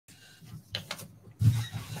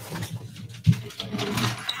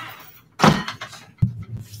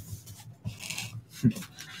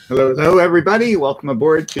Hello, hello, everybody. Welcome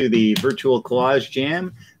aboard to the virtual collage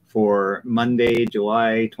jam for Monday,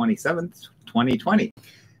 July 27th, 2020.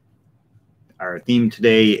 Our theme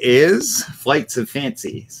today is Flights of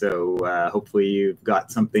Fancy. So hopefully you've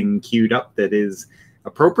got something queued up that is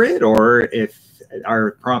appropriate, or if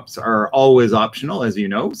our prompts are always optional, as you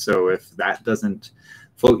know. So if that doesn't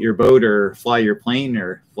float your boat or fly your plane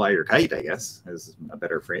or fly your kite, I guess is a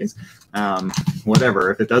better phrase.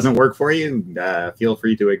 Whatever. If it doesn't work for you, feel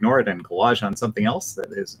free to ignore it and collage on something else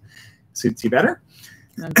that suits you better.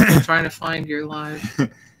 I'm still trying to find your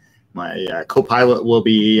live. My co-pilot will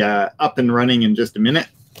be up and running in just a minute.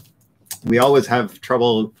 We always have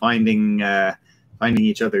trouble finding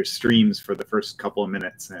each other's streams for the first couple of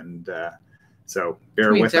minutes, and so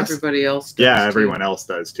bear with us. Everybody else does. Yeah, everyone else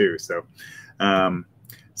does too. So.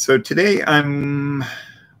 So today I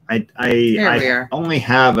only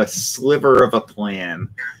have a sliver of a plan.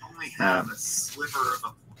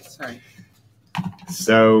 Sorry.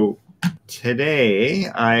 So today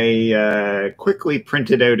I quickly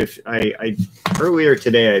printed out. Earlier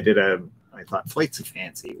today I thought Flights of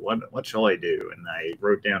Fancy. What shall I do? And I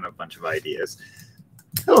wrote down a bunch of ideas.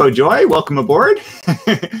 Hello, Joy. Welcome aboard.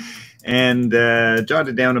 And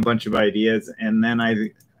jotted down a bunch of ideas, and then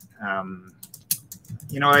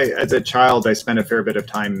as a child, I spent a fair bit of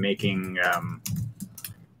time making,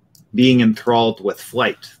 being enthralled with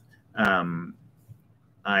flight.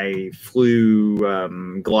 I flew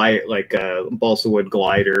balsa wood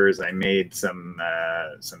gliders. I made some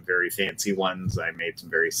very fancy ones. I made some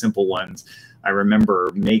very simple ones. I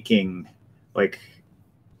remember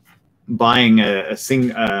buying a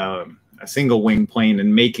single wing plane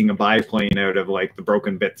and making a biplane out of the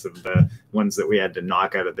broken bits of the ones that we had to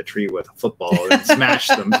knock out of the tree with a football and smash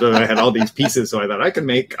them. So I had all these pieces. So I thought I could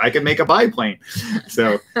make a biplane.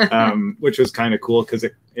 So which was kind of cool because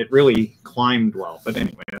it really climbed well. But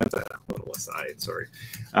anyway, that's a little aside. Sorry.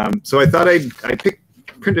 So I thought I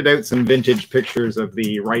printed out some vintage pictures of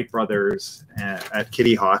the Wright brothers at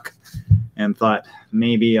Kitty Hawk, and thought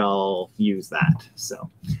maybe I'll use that. So.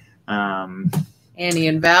 Annie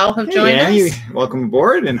and Val have joined us. Welcome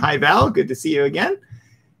aboard, and hi Val, good to see you again.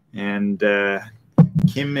 And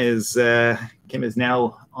Kim is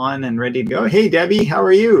now on and ready to go. Hey Debbie, how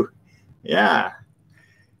are you? Yeah,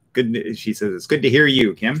 good. She says it's good to hear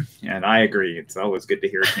you, Kim, and I agree. It's always good to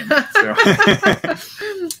hear Kim. So.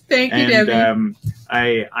 Thank you, Debbie.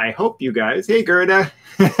 I hope you guys. Hey Gerda.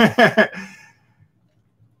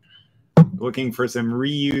 Looking for some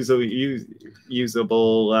reusable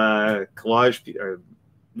collage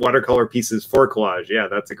watercolor pieces for collage. Yeah,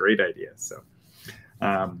 that's a great idea. So,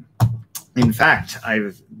 in fact,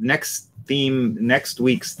 next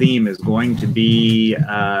week's theme is going to be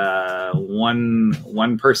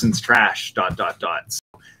one person's trash. ... So,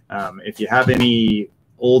 if you have any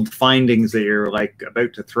old findings that you're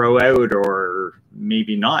about to throw out, or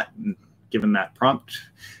maybe not, given that prompt,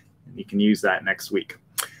 you can use that next week.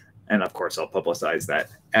 And of course, I'll publicize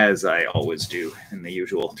that as I always do through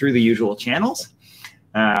the usual channels.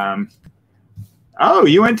 Oh,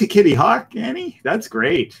 you went to Kitty Hawk, Annie? That's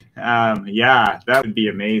great. Yeah, that would be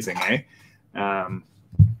amazing, eh?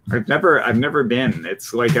 I've never been.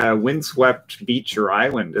 It's like a windswept beach or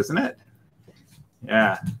island, isn't it?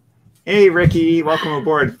 Yeah. Hey, Ricky, welcome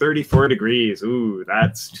aboard. 34 degrees. Ooh,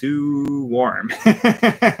 that's too warm.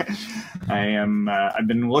 I've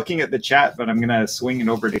been looking at the chat, but I'm going to swing it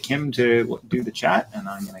over to Kim to do the chat, and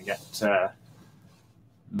I'm going to get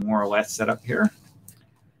more or less set up here.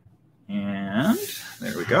 And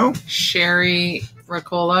there we go. Sherry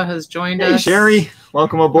Ricola has joined us. Hey, Sherry,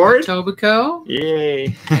 welcome aboard. Tobico.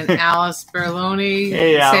 Yay. And Alice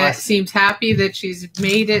Berloni seems happy that she's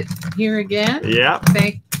made it here again. Yeah.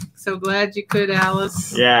 So glad you could,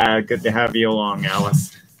 Alice. Yeah, good to have you along,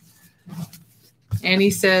 Alice.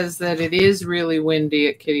 Annie says that it is really windy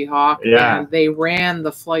at Kitty Hawk. Yeah. And they ran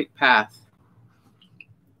the flight path.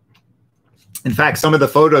 In fact, some of the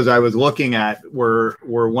photos I was looking at were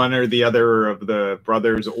one or the other of the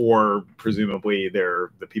brothers, or presumably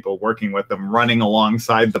they're the people working with them, running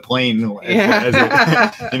alongside the plane.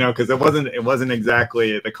 Yeah. Because it wasn't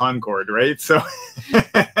exactly the Concorde, right? So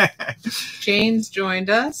Jane's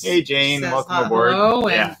joined us. Hey, Jane, welcome aboard. Hello,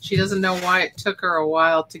 and she doesn't know why it took her a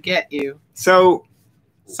while to get you. So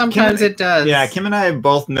sometimes it does. Yeah, Kim and I have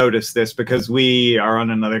both noticed this because we are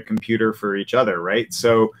on another computer for each other, right?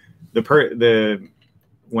 So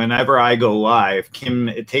whenever I go live, Kim,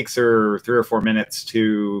 it takes her 3 or 4 minutes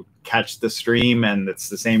to catch the stream, and it's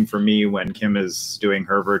the same for me when Kim is doing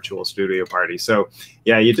her virtual studio party. So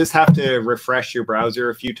yeah, you just have to refresh your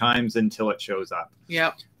browser a few times until it shows up.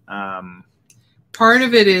 Yep. part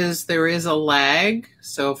of it is there is a lag.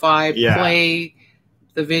 So if I play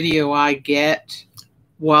the video I get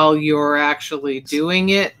while you're actually doing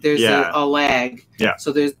it, there's a lag. Yeah.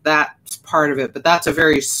 So that's part of it, but that's a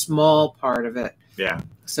very small part of it. Yeah.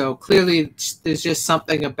 So clearly there's just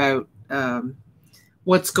something about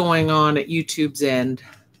what's going on at YouTube's end.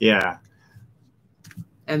 Yeah.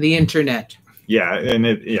 And the internet. Yeah, and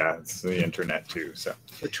it's the internet too. So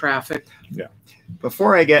the traffic. Yeah.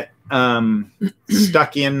 Before I get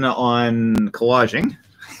stuck in on collaging,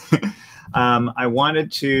 I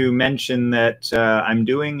wanted to mention that I'm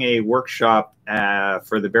doing a workshop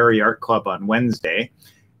for the Barrie Art Club on Wednesday,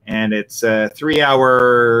 and it's a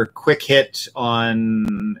 3-hour quick hit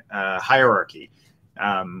on hierarchy,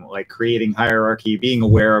 like creating hierarchy, being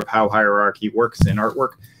aware of how hierarchy works in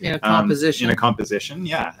artwork. In a composition. In a composition,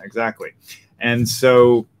 yeah, exactly. And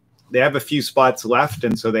so they have a few spots left,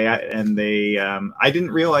 and so I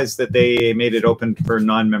didn't realize that they made it open for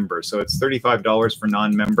non-members. So it's $35 for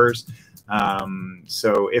non-members.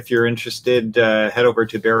 So if you're interested, head over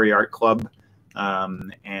to Barrie Art Club,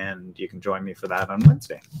 and you can join me for that on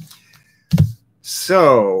Wednesday.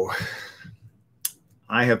 So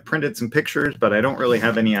I have printed some pictures, but I don't really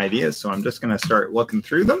have any ideas, so I'm just going to start looking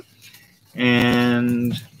through them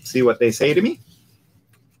and see what they say to me.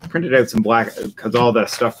 Printed out some black, because all the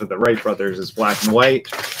stuff for the Wright brothers is black and white.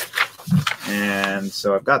 And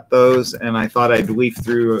so I've got those, and I thought I'd leaf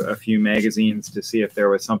through a few magazines to see if there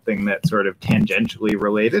was something that sort of tangentially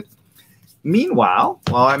related. Meanwhile,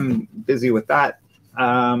 while I'm busy with that,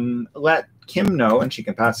 let Kim know, and she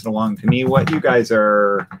can pass it along to me, what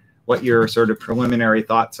your sort of preliminary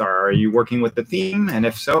thoughts are. Are you working with the theme? And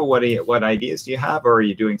if so, what ideas do you have, or are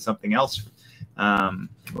you doing something else?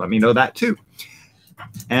 Let me know that too.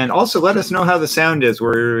 And also let us know how the sound is.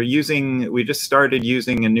 We just started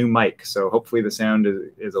using a new mic, so hopefully the sound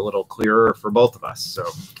is a little clearer for both of us. So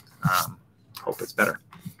hope it's better.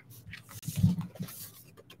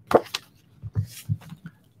 So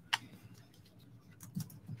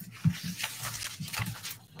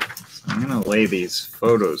I'm going to lay these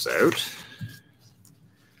photos out.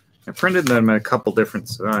 I printed them in a couple different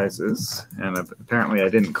sizes, and apparently I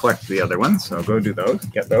didn't collect the other ones, so I'll go do those,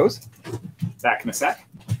 get those. Back in a sec.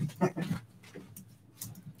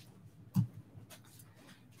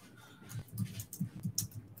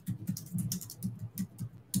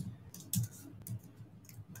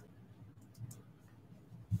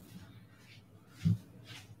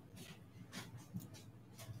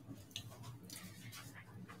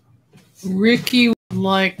 Ricky would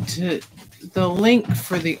like the link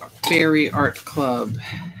for the Barrie Art Club.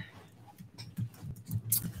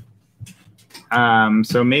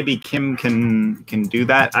 So maybe Kim can do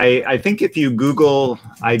that. I think if you Google,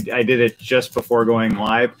 I did it just before going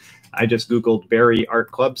live. I just Googled Barrie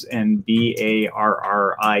Art Clubs and BARRIE.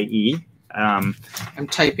 I'm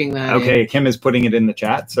typing that okay, in. Kim is putting it in the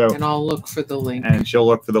chat. So and I'll look for the link. And she'll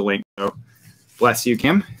look for the link. So bless you,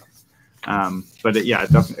 Kim. But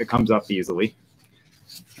it comes up easily.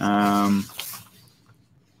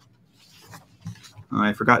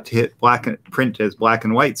 I forgot to hit print as black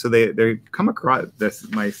and white, so they come across this.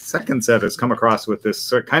 My second set has come across with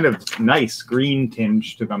this kind of nice green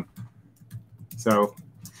tinge to them. So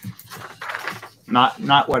not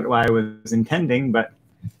what I was intending, but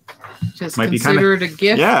just might consider it a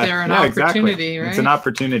gift. They're an opportunity, exactly. Right? It's an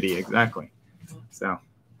opportunity, exactly. So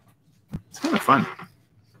it's kind of fun.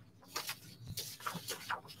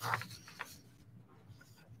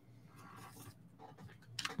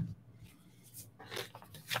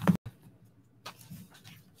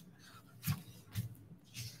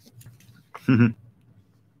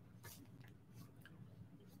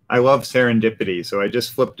 I love serendipity, so I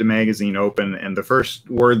just flipped a magazine open, and the first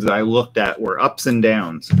words I looked at were ups and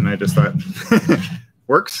downs, and I just thought,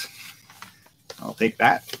 works. I'll take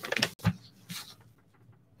that.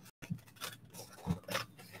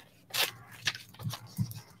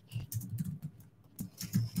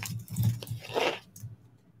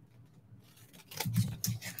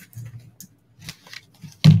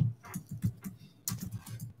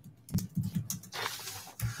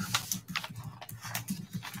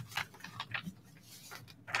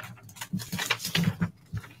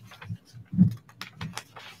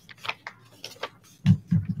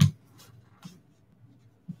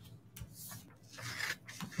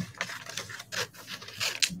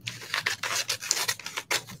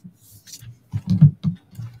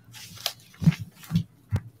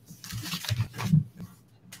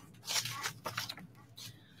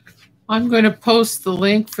 I'm going to post the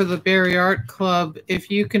link for the Barrie Art Club.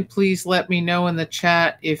 If you can please let me know in the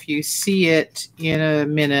chat if you see it in a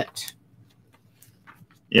minute.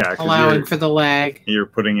 Yeah, allowing for the lag. You're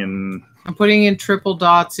putting in... I'm putting in triple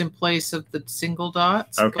dots in place of the single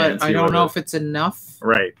dots, okay, but I don't know if it's enough.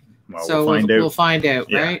 Right. Well, so we'll find out,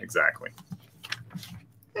 yeah, right? Exactly.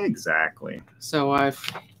 Exactly. So I've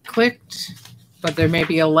clicked, but there may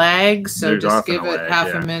be a lag, so There's just give it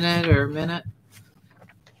half a minute or a minute.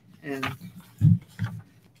 And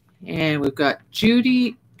we've got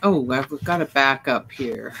Judy. Oh, we've got a backup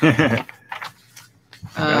here. Got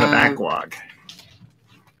a backlog.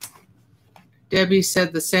 Debbie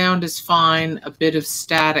said the sound is fine, a bit of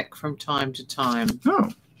static from time to time. Oh,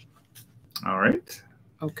 all right.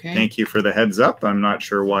 Okay. Thank you for the heads up. I'm not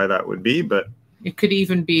sure why that would be, but it could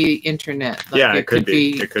even be internet. Like yeah, it could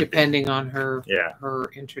be. It could depending on her yeah. her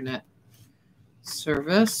internet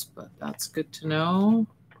service, but that's good to know.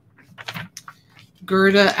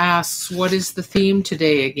 Gerda asks, what is the theme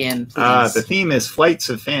today again, please? The theme is Flights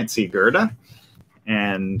of Fancy, Gerda.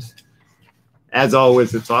 And as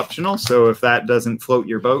always, it's optional. So if that doesn't float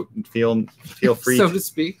your boat, feel free so to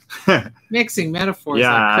speak. Mixing metaphors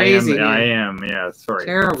like crazy. I am. Yeah, sorry.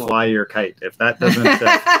 Terrible. Fly your kite. If that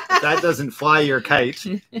doesn't fly your kite,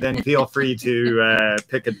 then feel free to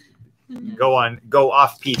go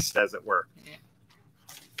off piste, as it were.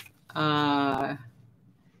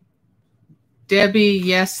 Debbie,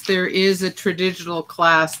 yes, there is a tradigital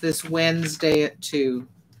class this Wednesday at 2.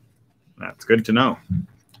 That's good to know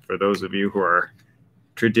for those of you who are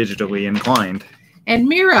tradigitally inclined. And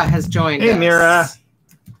Mira has joined us. Hey, Mira.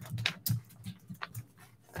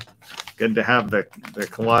 Good to have the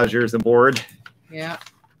collagers aboard. Yeah.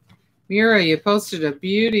 Mira, you posted a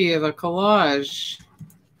beauty of a collage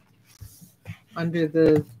under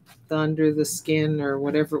the skin or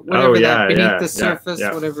whatever that beneath the surface,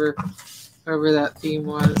 whatever that theme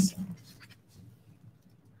was.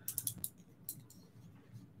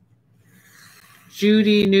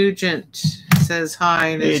 Judy Nugent says hi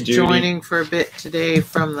and is joining for a bit today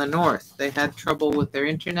from the north. They had trouble with their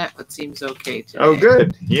internet, but seems okay today. Oh,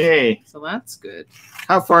 good. Yay. So that's good.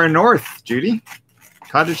 How far north, Judy?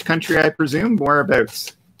 Cottage country, I presume?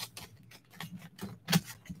 Whereabouts?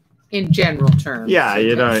 In general terms. Yeah,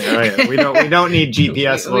 you don't. We don't need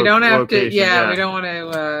GPS. we don't have location. to. Yeah, we don't want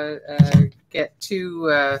to get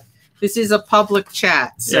too. This is a public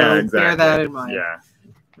chat, so exactly. Bear that in mind. Yeah.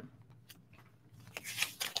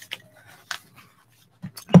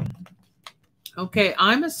 Okay,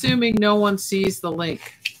 I'm assuming no one sees the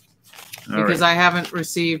link because I haven't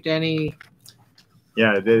received any.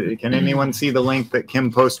 Yeah, can anyone see the link that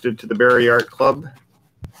Kim posted to the Barrie Art Club?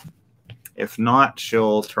 If not,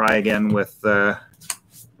 she'll try again with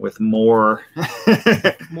more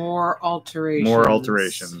more alterations. More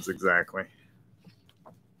alterations, exactly.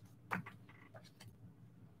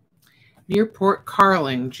 Near Port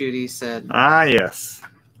Carling, Judy said. Ah, yes,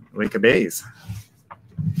 Lake of Bays.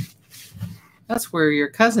 That's where your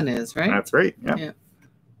cousin is, right? That's right. Yeah.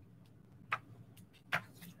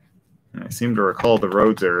 I seem to recall the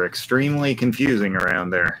roads are extremely confusing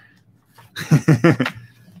around there.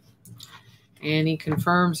 And he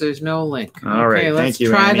confirms there's no link. All right, let's thank you,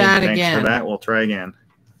 try Annie. that Thanks again. For that, we'll try again.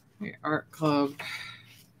 The Art Club.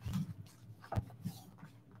 I'll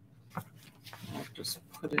just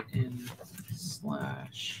put it in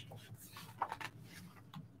slash.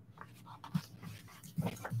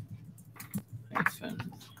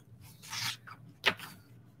 Hyphen.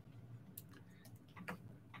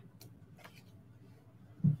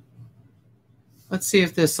 Let's see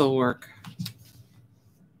if this will work.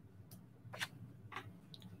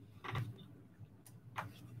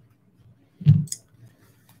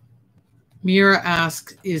 Mira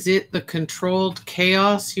asks, is it the controlled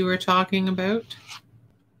chaos you were talking about?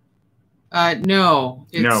 No,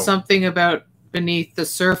 it's something about beneath the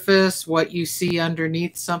surface, what you see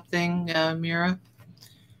underneath something, Mira.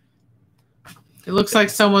 It looks like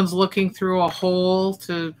someone's looking through a hole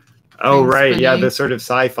to... Oh, right. Beneath. Yeah, the sort of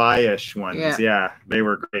sci-fi-ish ones. Yeah, they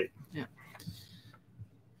were great. Yeah.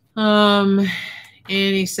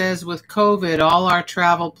 And he says, with COVID, all our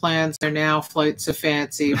travel plans are now Flights of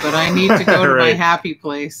Fancy, but I need to go to my happy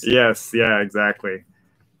place. Yes, yeah, exactly.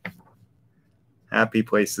 Happy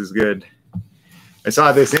place is good. I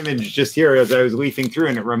saw this image just here as I was leafing through,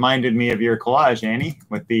 and it reminded me of your collage, Annie,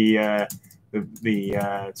 with the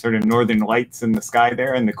sort of northern lights in the sky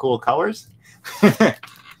there and the cool colors. And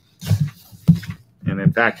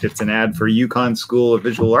in fact, it's an ad for Yukon School of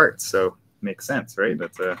Visual Arts, so makes sense, right?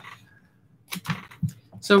 That's a...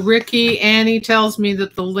 So Ricky, Annie tells me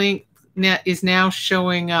that the link net is now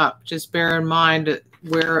showing up. Just bear in mind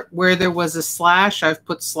where there was a slash, I've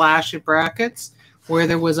put slash in brackets. Where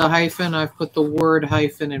there was a hyphen, I've put the word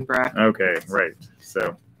hyphen in brackets. Okay, right.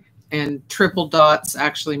 So and triple dots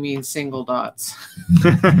actually mean single dots.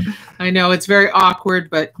 I know it's very awkward,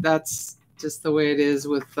 but that's just the way it is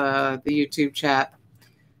with the YouTube chat.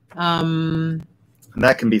 And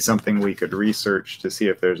that can be something we could research to see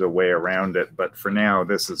if there's a way around it. But for now,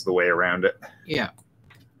 this is the way around it. Yeah.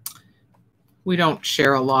 We don't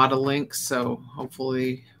share a lot of links, so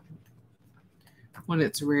hopefully when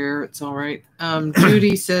it's rare, it's all right.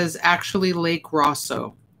 Judy says, actually Lake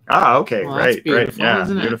Rosso. Ah, okay, well, right. Yeah,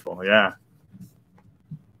 isn't beautiful, yeah.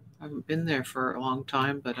 I haven't been there for a long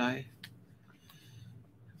time, but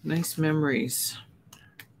nice memories.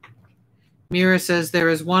 Mira says, there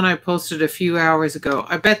is one I posted a few hours ago.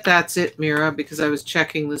 I bet that's it, Mira, because I was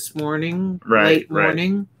checking this morning, late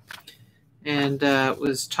morning, and it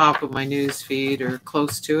was top of my news feed or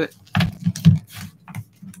close to it.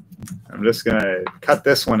 I'm just going to cut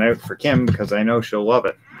this one out for Kim because I know she'll love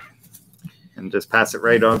it. And just pass it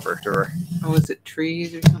right over to her. Oh, is it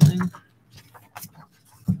trees or something?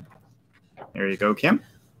 There you go, Kim.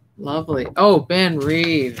 Lovely. Oh, Ben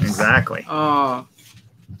Reeves. Exactly. Oh,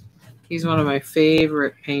 he's one of my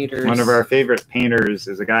favorite painters. One of our favorite painters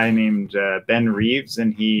is a guy named Ben Reeves,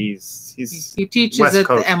 and he teaches West at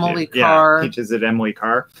Coast, the Emily Carr. Yeah, teaches at Emily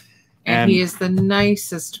Carr. And he is the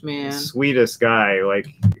nicest man. Sweetest guy. Like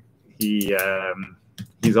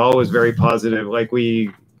he's always very positive. Like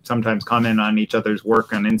we sometimes comment on each other's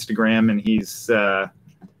work on Instagram, and he's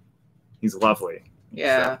lovely.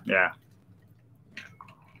 Yeah. So, yeah.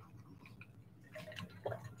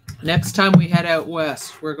 Next time we head out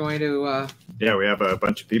west, we're going to yeah, we have a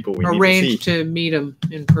bunch of people we arrange need to see. to meet him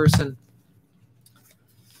in person.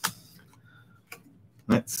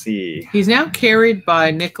 Let's see. He's now carried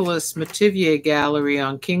by Nicholas Mativier Gallery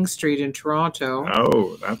on King Street in Toronto.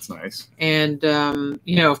 Oh, that's nice. And,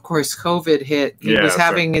 of course, COVID hit. He was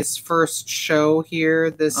having his first show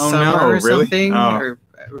here this summer or something. Oh. Or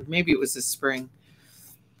maybe it was this spring.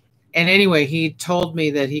 And anyway, he told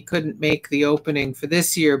me that he couldn't make the opening for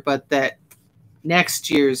this year, but that next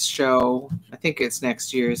year's show, I think it's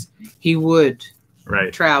next year's, he would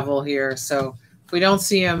travel here. So if we don't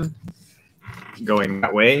see him going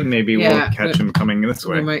that way, maybe we'll catch him coming this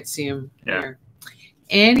way. We might see him there.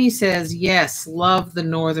 Annie says, yes, love the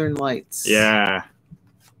Northern Lights. Yeah.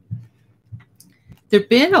 There've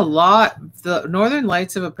been a lot. The Northern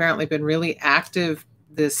Lights have apparently been really active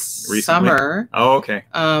this summer. Oh, okay.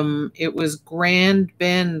 It was Grand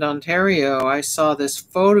Bend, Ontario. I saw this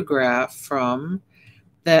photograph from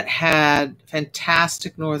that had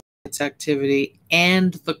fantastic Northern Lights activity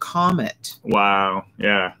and the comet. Wow.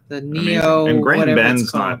 Yeah. The Neo. And Grand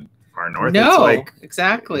Bend's not far north. No, it's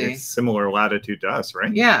exactly. It's similar latitude to us,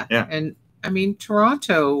 right? Yeah. Yeah. And I mean,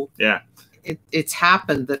 Toronto. Yeah. It's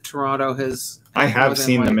happened that Toronto has. I have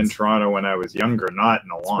seen them in Toronto when I was younger, not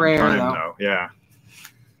in a long time though. Yeah.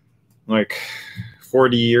 Like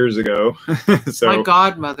 40 years ago. So my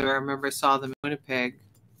godmother, I remember, saw them in Winnipeg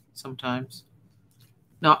sometimes.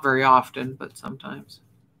 Not very often, but sometimes.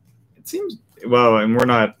 It seems, well, and we're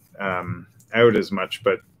not out as much,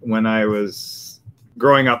 but when I was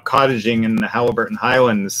growing up collaging in the Haliburton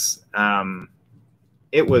Highlands,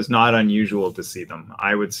 it was not unusual to see them.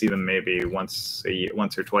 I would see them maybe once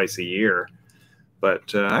or twice a year,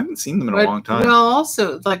 but I haven't seen them in a long time. Well,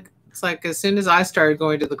 also, it's like as soon as I started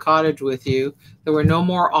going to the cottage with you, there were no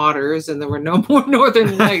more otters and there were no more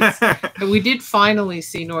Northern Lights. And we did finally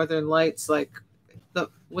see Northern Lights.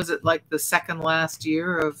 Was it like the second last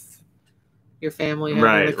year of your family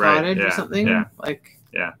having the cottage or something?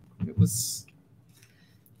 Yeah. It was.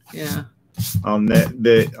 Yeah. I'll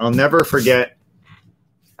never forget.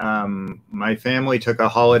 My family took a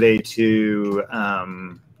holiday to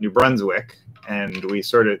New Brunswick, and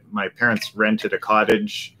my parents rented a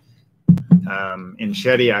cottage in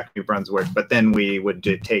Shediac, New Brunswick, but then we would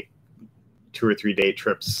take 2 or 3 day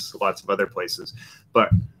trips, lots of other places. But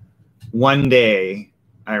one day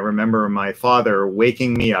I remember my father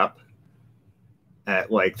waking me up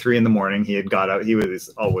at like 3 a.m. He had got out. He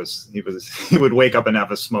would wake up and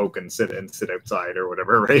have a smoke and sit outside or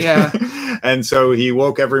whatever. Right. Yeah. And so he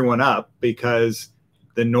woke everyone up because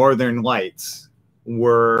the Northern Lights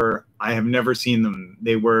I have never seen them.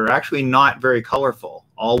 They were actually not very colorful,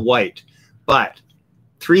 all white, but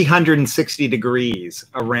 360 degrees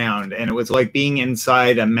around. And it was like being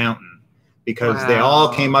inside a mountain because they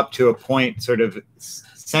all came up to a point sort of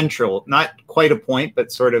central, not quite a point,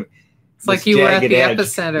 but sort of. It's like you were at the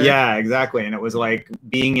epicenter. Yeah, exactly. And it was like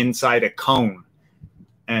being inside a cone.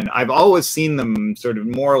 And I've always seen them sort of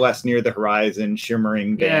more or less near the horizon,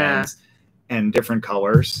 shimmering bands and different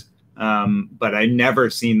colors. But I never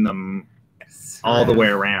seen them all the way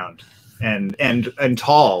around. and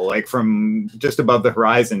tall, like from just above the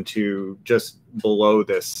horizon to just below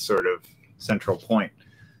this sort of central point.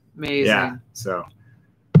 Amazing. Yeah. So,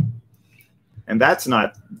 and that's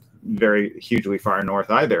not very hugely far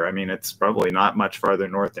north either. I mean, it's probably not much farther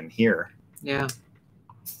north than here. Yeah.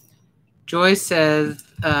 Joy says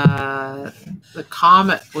the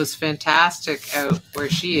comet was fantastic out where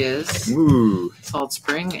she is, Ooh. Salt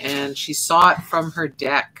Spring, and she saw it from her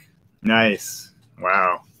deck. Nice.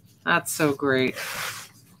 Wow. That's so great.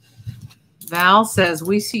 Val says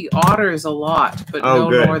we see otters a lot, but no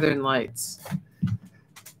good. northern lights.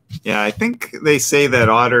 Yeah, I think they say that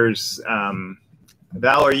otters.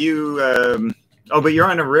 Val, are you? Oh, but you're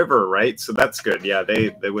on a river, right? So that's good. Yeah,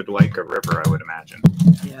 they would like a river, I would imagine.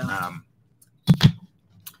 Yeah.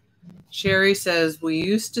 Sherry says we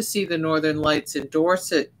used to see the northern lights in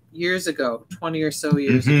Dorset years ago, 20 or so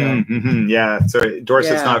years ago. Yeah, so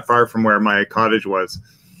Dorset's not far from where my cottage was,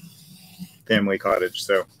 family cottage.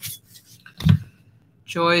 So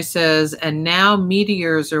Joy says, and now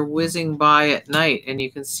meteors are whizzing by at night, and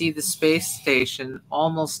you can see the space station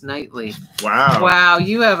almost nightly. Wow! Wow,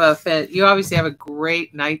 you obviously have a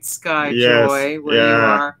great night sky, Joy, where you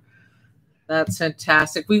are. That's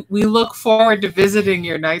fantastic. We look forward to visiting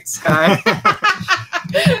your night sky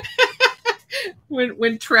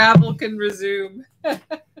when travel can resume.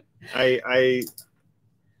 There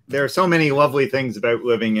are so many lovely things about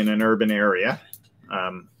living in an urban area.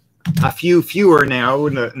 A few fewer now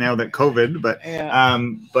that COVID,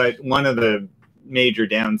 but one of the major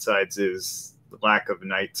downsides is the lack of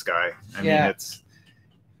night sky. I mean,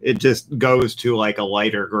 it just goes to like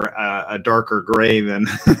a darker gray than.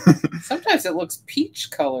 Sometimes it looks peach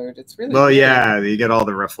colored. It's really well, weird. Yeah, you get all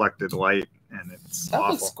the reflected light, and it's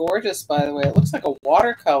awful. Looks gorgeous, by the way. It looks like a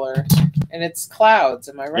watercolor, and it's clouds.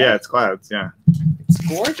 Am I right? Yeah, it's clouds. Yeah, it's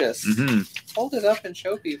gorgeous. Hold it up and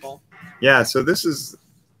show people. Yeah, so this is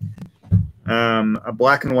a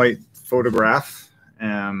black and white photograph.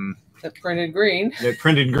 That printed green. That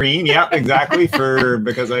printed green, yeah, exactly.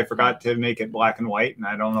 Because I forgot to make it black and white, and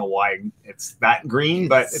I don't know why it's that green,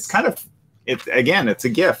 but it's kind of it's a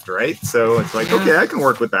gift, right? So it's like, okay, I can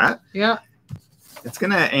work with that. Yeah. It's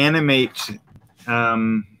gonna animate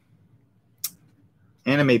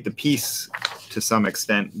the piece to some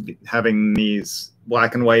extent, having these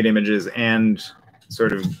black and white images and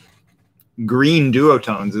sort of green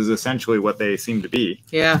duotones is essentially what they seem to be.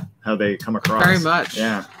 Yeah. How they come across. Very much.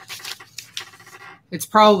 Yeah. It's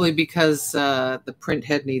probably because the print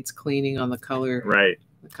head needs cleaning on the color. Right.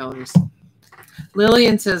 The colors.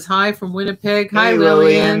 Lillian says hi from Winnipeg. Hi,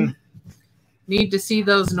 Lillian. Need to see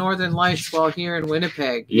those northern lights while here in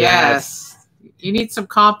Winnipeg. Yes. You need some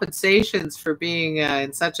compensations for being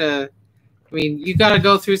in such a. I mean, you got to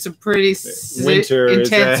go through some pretty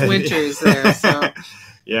intense winters there. So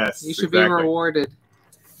yes, you should be rewarded.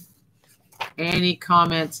 Any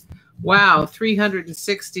comments? Wow,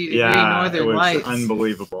 360-degree northern lights.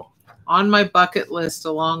 Unbelievable. On my bucket list,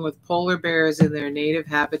 along with polar bears in their native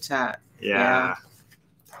habitat. Yeah.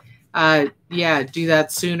 Do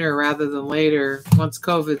that sooner rather than later, once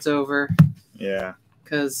COVID's over. Yeah.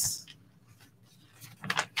 Because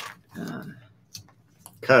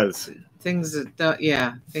things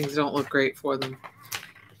don't look great for them.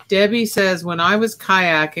 Debbie says, when I was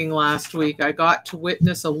kayaking last week, I got to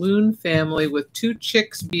witness a loon family with 2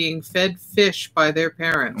 chicks being fed fish by their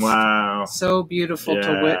parents. Wow. So beautiful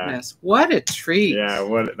to witness. What a treat. Yeah,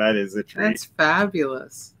 that is a treat. That's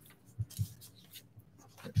fabulous.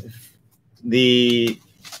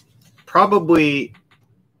 Probably,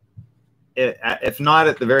 if not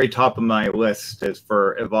at the very top of my list, is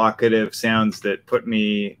for evocative sounds that put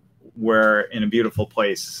me in a beautiful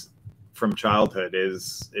place from childhood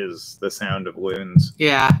is the sound of loons.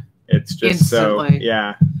 Yeah. It's just instantly.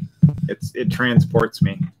 It transports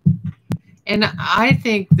me. And I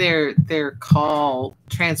think their call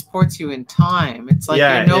transports you in time. It's like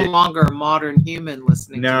you're no longer a modern human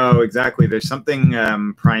listening to it. Exactly. There's something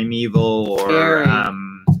primeval or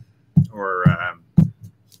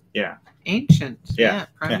ancient. Yeah,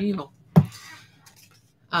 primeval.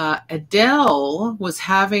 Adele was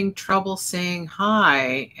having trouble saying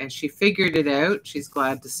hi, and she figured it out. She's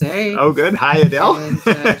glad to say. Oh, good. Hi, Adele. And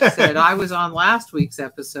she said, I was on last week's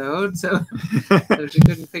episode, so she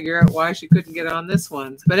couldn't figure out why she couldn't get on this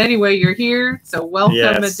one. But anyway, you're here, so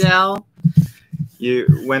welcome, Adele.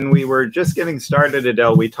 When we were just getting started,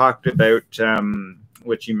 Adele, we talked about,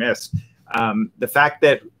 which you missed, the fact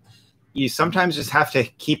that you sometimes just have to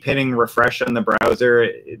keep hitting refresh on the browser.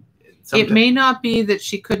 It may not be that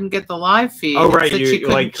she couldn't get the live feed. Oh, right. You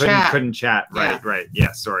couldn't chat. Right, right.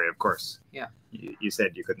 Yeah, sorry, of course. Yeah. You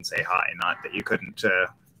said you couldn't say hi, not that you couldn't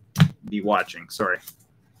be watching. Sorry.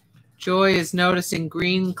 Joy is noticing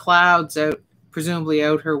green clouds out, presumably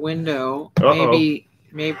out her window. Uh-oh.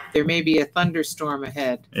 Maybe there may be a thunderstorm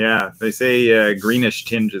ahead. Yeah, they say greenish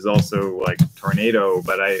tinge is also like tornado,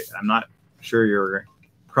 but I'm not sure you're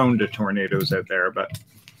prone to tornadoes out there. But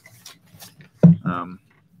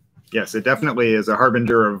yes, it definitely is a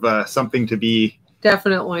harbinger of something to be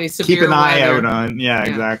definitely severe keep an eye weather. out on. Yeah,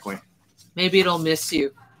 exactly. Maybe it'll miss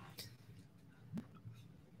you.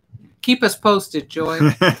 Keep us posted, Joy.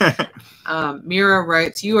 Mira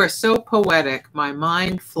writes, "You are so poetic. My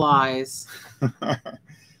mind flies."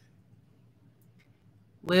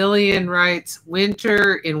 Lillian writes,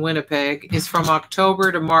 "Winter in Winnipeg is from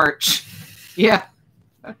October to March." Yeah.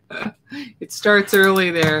 It starts early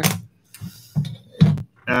there.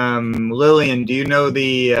 Lillian, do you know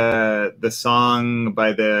the song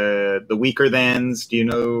by the Weaker Thans? Do you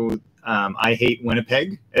know I Hate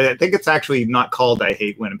Winnipeg? I think it's actually not called I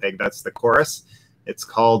Hate Winnipeg. That's the chorus. It's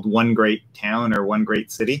called One Great Town or One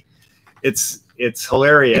Great City. It's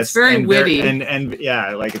hilarious. It's very witty. And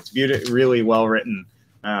yeah, like it's really well written.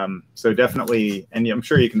 So definitely, and I'm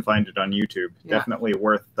sure you can find it on YouTube. Yeah. Definitely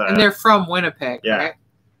worth. And they're from Winnipeg, yeah. Right?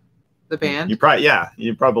 The band. You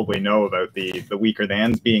probably know about the Weaker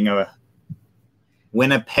Thans being a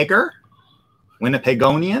Winnipegonian.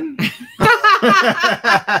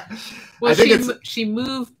 Well, she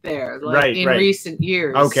moved there in recent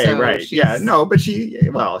years. Okay, so right. Yeah, no, but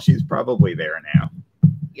she's probably there now.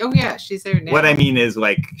 Oh yeah, she's there now. What I mean is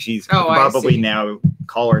like she's probably now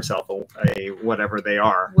call herself a whatever they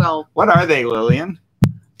are. Well, what are they, Lillian?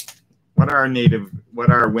 What are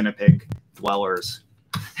Winnipeg dwellers?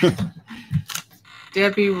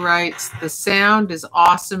 Debbie writes, "The sound is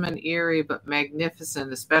awesome and eerie, but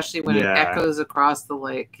magnificent, especially when it echoes across the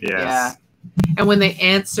lake." Yes. Yeah. And when they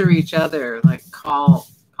answer each other, like call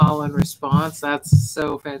and response, that's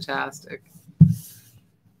so fantastic.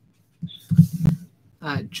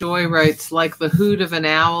 Joy writes, "Like the hoot of an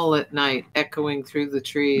owl at night echoing through the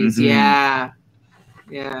trees." Mm-hmm. Yeah.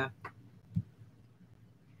 Yeah.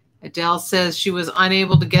 Adele says she was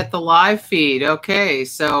unable to get the live feed. Okay,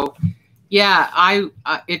 so yeah,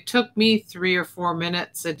 it took me 3 or 4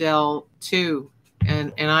 minutes, Adele, too,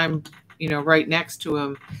 and I'm right next to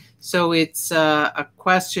him. So it's a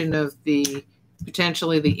question of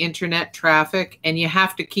potentially the internet traffic, and you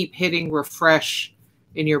have to keep hitting refresh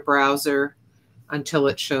in your browser until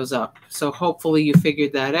it shows up. So hopefully you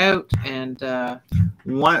figured that out. And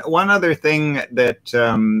one other thing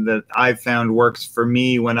that I've found works for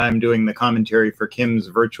me when I'm doing the commentary for Kim's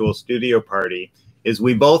virtual studio party is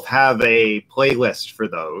we both have a playlist for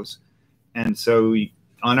those. And so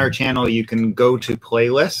on our channel, you can go to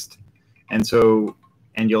playlist.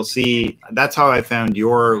 And you'll see, that's how I found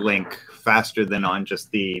your link faster than on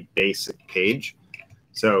just the basic page.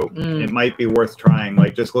 So it might be worth trying.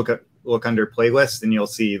 Like just look under playlist and you'll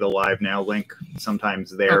see the Live Now link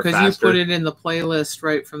sometimes there. Because you put it in the playlist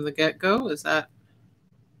right from the get-go? Is that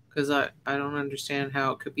because I don't understand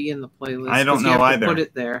how it could be in the playlist? I don't know either. Put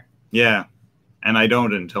it there. Yeah. And I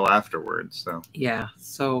don't until afterwards. So yeah.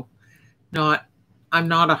 So I'm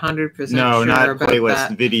not 100% sure not about playlist,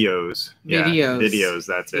 that. Videos. Videos,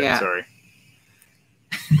 that's it. Yeah. Sorry.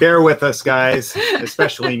 Bear with us, guys,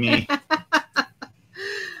 especially me.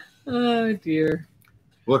 Oh, dear.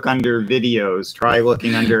 Look under videos. Try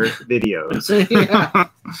looking under videos. Yeah.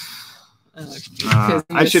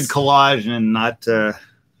 I should collage and not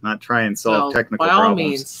try and solve technical problems. By all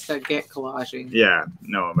means, get collaging. Yeah,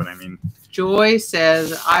 no, but I mean... Joy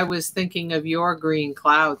says, "I was thinking of your green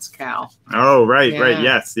clouds, Cal." Oh, right, right.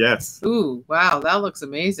 Yes, yes. Ooh, wow, that looks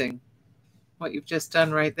amazing. What you've just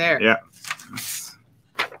done right there. Yeah.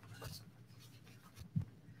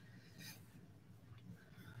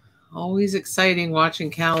 Always exciting watching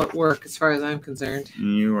Cal at work, as far as I'm concerned.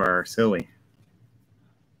 You are silly.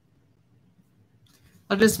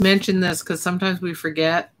 I'll just mention this because sometimes we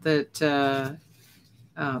forget that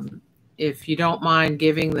if you don't mind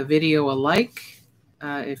giving the video a like,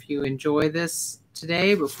 if you enjoy this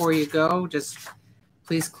today, before you go, just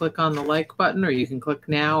please click on the like button, or you can click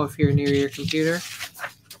now if you're near your computer.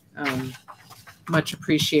 Much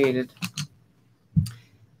appreciated.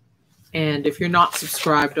 And if you're not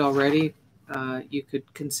subscribed already, you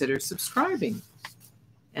could consider subscribing,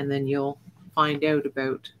 and then you'll find out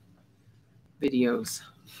about videos.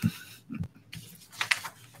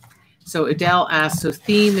 So Adele asks, so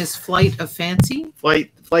theme is Flight of Fancy?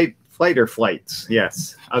 Flight or flights,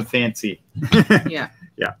 yes, of fancy. Yeah.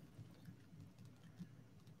 Yeah.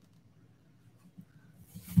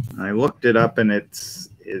 I looked it up, and it's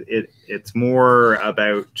more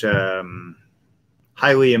about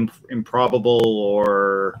highly improbable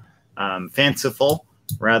or fanciful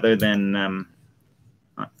rather than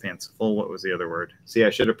not fanciful. What was the other word? See, I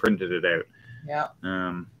should have printed it out. Yeah.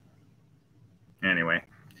 Anyway.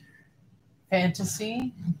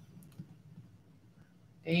 Fantasy.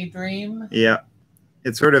 Daydream. Yeah.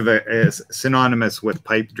 It's sort of a synonymous with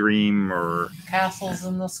pipe dream or castles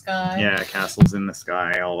in the sky. Yeah, castles in the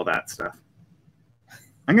sky, all of that stuff.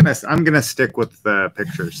 I'm gonna stick with the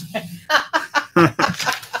pictures.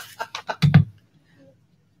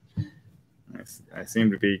 I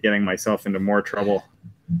seem to be getting myself into more trouble.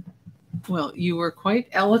 Well, you were quite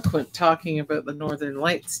eloquent talking about the Northern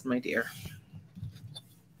Lights, my dear.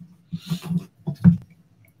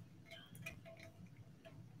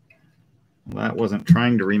 Well, that wasn't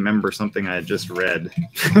trying to remember something I had just read.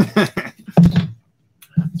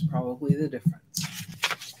 That's probably the difference.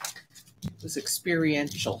 It was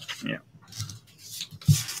experiential. Yeah.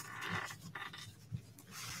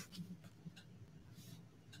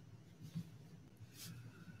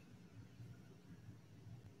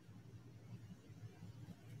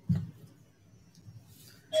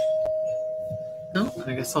 No,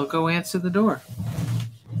 I guess I'll go answer the door.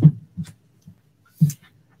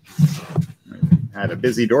 Had a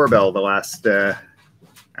busy doorbell the last hour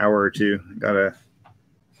or two. Got a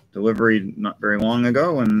delivery not very long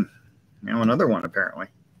ago, and now another one apparently.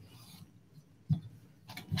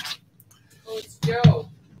 Oh, it's Joe.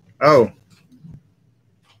 Oh.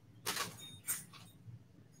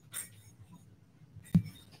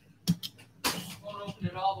 Won't open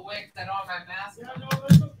it all the way because I don't have my mask on. Yeah, no,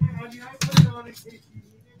 that's okay. I put it on in case you need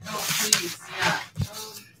it. Oh, please, yeah. So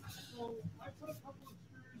I put a couple of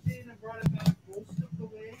screws in and brought it back most of the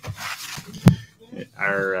way.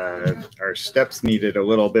 Our steps needed a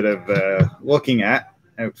little bit of looking at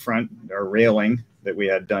out front, our railing that we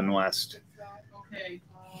had done last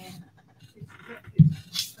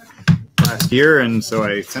year, and so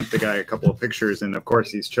I sent the guy a couple of pictures, and of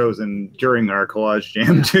course he's chosen during our collage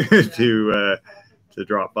jam to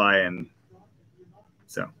drop by, and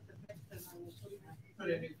so.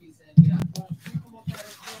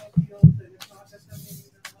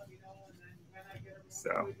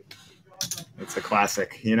 So it's a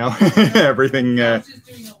classic, you know. Everything. I'm just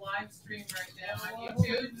doing a live stream right now on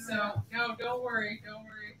YouTube, so no, don't worry.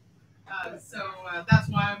 So that's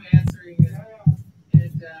why I'm answering it.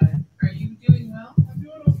 And are you doing well? I'm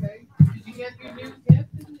doing okay. Did you get your new hip?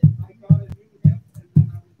 I got a new hip, and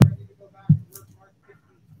then I'm ready to go back to work March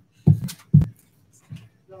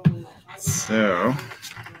 15th. So I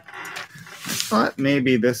thought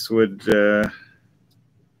maybe this would. I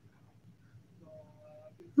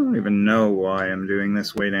don't even know why I'm doing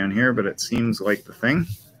this way down here, but it seems like the thing.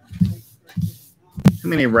 Too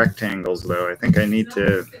many rectangles, though. I think I need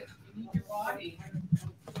to.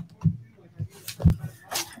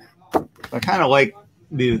 I kind of like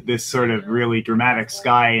this sort of really dramatic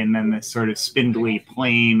sky, and then this sort of spindly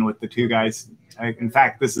plane with the two guys. In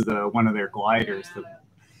fact, this is one of their gliders.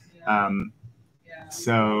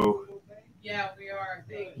 So. Yeah, we are.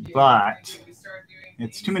 Thank you. But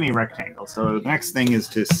it's too many rectangles. So the next thing is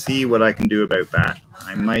to see what I can do about that.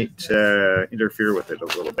 I might interfere with it a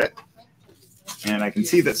little bit. And I can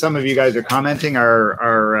see that some of you guys are commenting.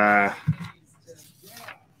 Our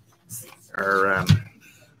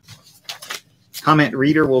comment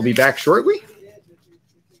reader will be back shortly.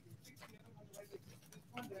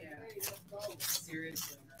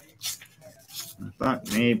 I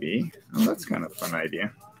thought maybe. Oh, that's kind of a fun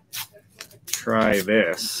idea. Try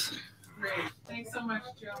this. Great. Thanks so much,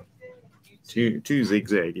 Joe. Too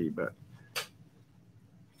zigzaggy, but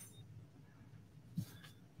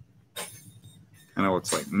kind of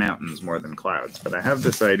looks like mountains more than clouds. But I have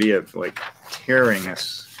this idea of like tearing a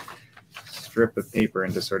strip of paper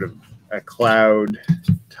into sort of a cloud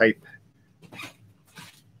type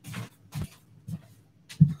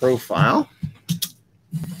profile,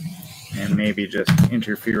 and maybe just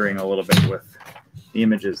interfering a little bit with the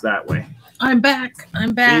images that way. I'm back.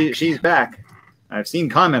 She's back. I've seen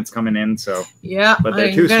comments coming in, so yeah, but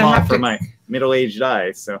they're too small for my middle-aged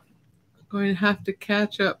eyes. So I'm going to have to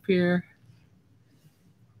catch up here.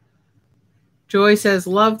 Joy says,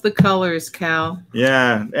 "Love the colors, Cal."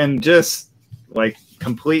 Yeah, and just like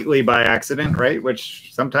completely by accident, right?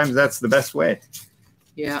 Which sometimes that's the best way.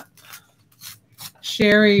 Yeah.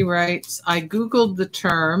 Sherry writes, I Googled the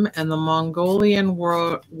term and the Mongolian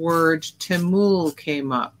word Temul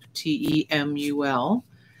came up, Temul,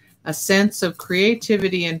 a sense of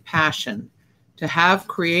creativity and passion, to have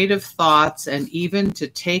creative thoughts and even to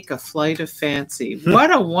take a flight of fancy.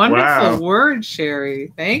 What a wonderful word,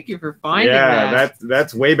 Sherry. Thank you for finding that. Yeah,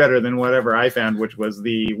 that's way better than whatever I found, which was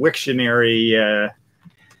the Wiktionary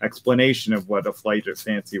explanation of what a flight of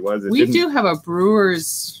fancy was. We do have a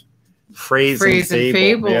brewer's phrase and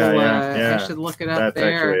fable. I should look it up. That's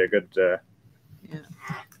actually a good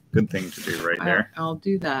good thing to do there. I'll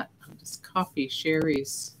do that. I'll just copy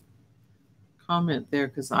Sherry's comment there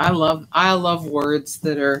because I love words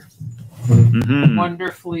that are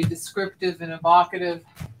wonderfully descriptive and evocative.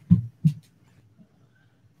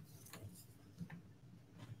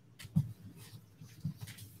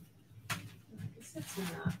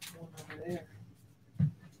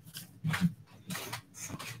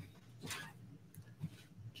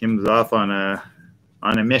 Kim's off on a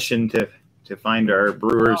mission to find our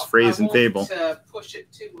brewer's phrase and fable. I won't push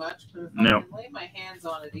it too much, but if I can lay my hands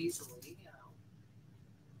on it easily, you know.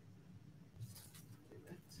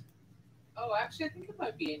 Oh, actually, I think it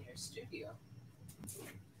might be in your studio.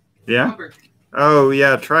 Yeah. Oh,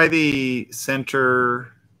 yeah. Try the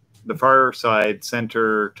center, the far side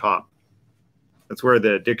center top. That's where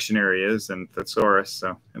the dictionary is and thesaurus,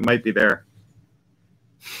 so it might be there.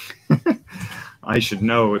 I should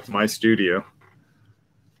know, it's my studio.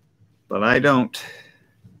 But I don't.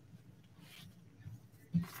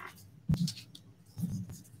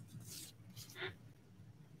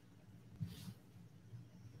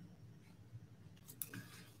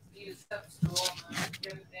 Need a step stool and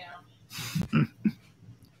get it down.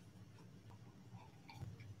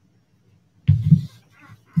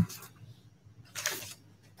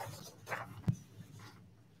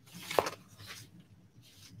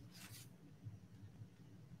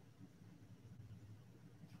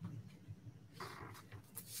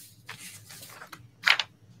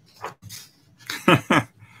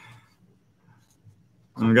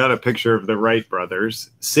 I've got a picture of the Wright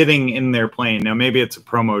brothers sitting in their plane. Now, maybe it's a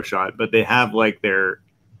promo shot, but they have like their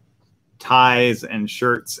ties and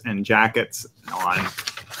shirts and jackets on.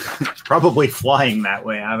 Probably flying that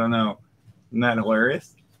way. I don't know. Isn't that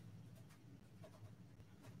hilarious?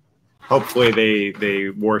 Hopefully they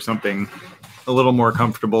wore something a little more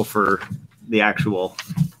comfortable for the actual.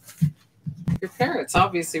 Your parents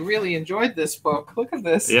obviously really enjoyed this book. Look at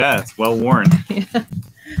this. Yeah, it's well worn. Yeah.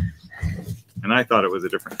 And I thought it was a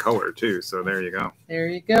different color too, so there you go. There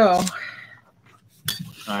you go.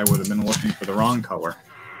 I would have been looking for the wrong color.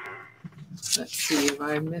 Let's see if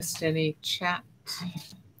I missed any chat.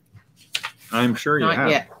 I'm sure you have.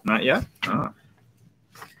 Not yet. Not yet? Oh.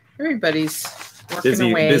 Everybody's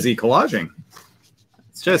working away. Busy collaging.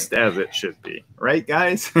 That's just right. As it should be. Right,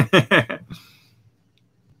 guys?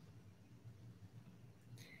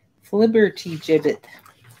 Liberty gibbet.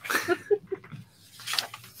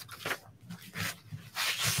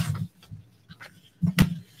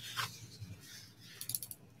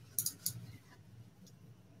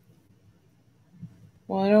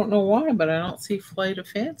 Well, I don't know why, but I don't see Flight of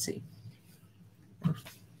Fancy.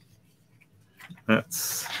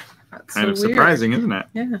 That's kind of surprising, isn't it?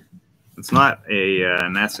 Yeah. It's not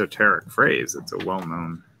an esoteric phrase. It's a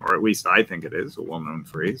well-known, or at least I think it is a well-known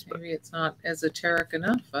phrase. But maybe it's not esoteric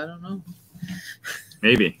enough. I don't know.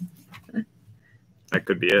 Maybe. That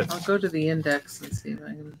could be it. I'll go to the index and see if I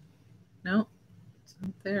can. No, it's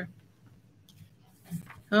not there.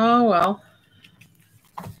 Oh, well.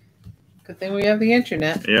 Good thing we have the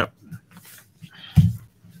internet. Yep.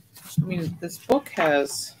 I mean, this book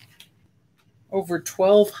has over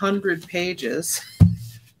 1,200 pages.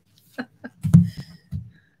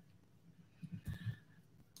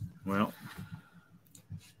 Well,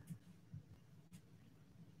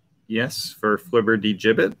 yes for Flibberty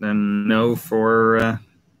Gibbet, and no for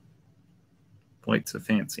Flights of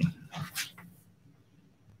Fancy.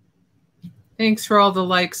 Thanks for all the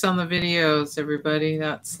likes on the videos, everybody.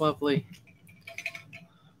 That's lovely.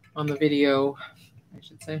 On the video, I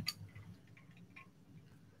should say.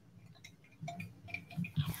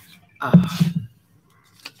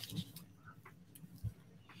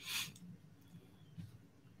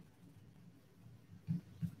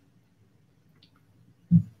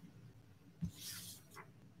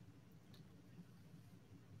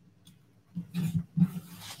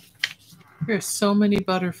 There's so many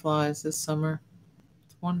butterflies this summer.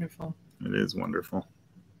 It's wonderful. It is wonderful.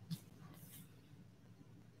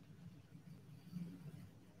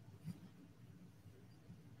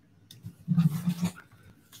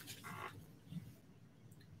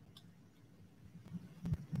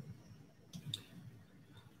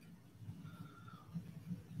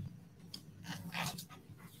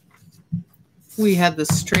 We had the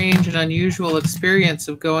strange and unusual experience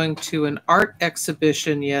of going to an art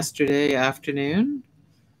exhibition yesterday afternoon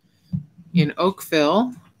in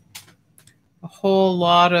Oakville. A whole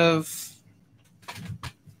lot of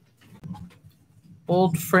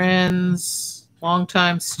old friends,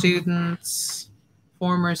 longtime students,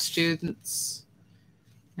 former students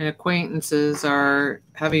and acquaintances are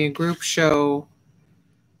having a group show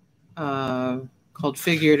called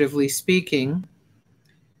Figuratively Speaking.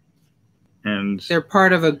 And they're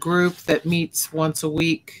part of a group that meets once a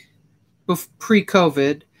week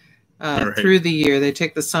pre-COVID right. through the year. They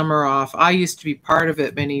take the summer off. I used to be part of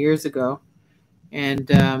it many years ago. And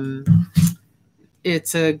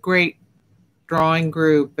it's a great drawing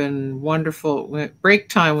group and wonderful. Break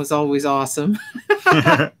time was always awesome.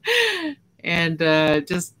 And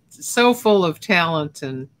just so full of talent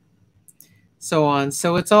and so on.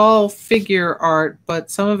 So it's all figure art, but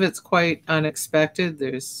some of it's quite unexpected.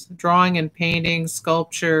 There's drawing and painting,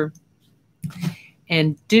 sculpture,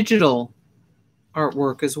 and digital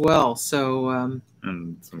artwork as well. So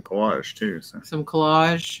and some collage too. So. Some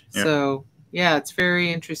collage. Yeah. So yeah, it's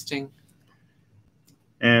very interesting.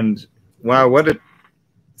 And wow,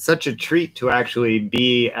 such a treat to actually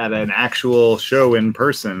be at an actual show in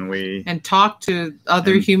person. And talk to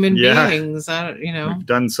other human beings. We've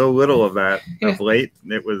done so little of that of late.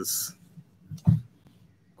 It was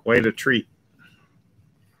quite a treat.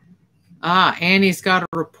 Annie's got a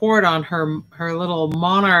report on her little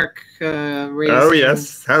monarch raising. Oh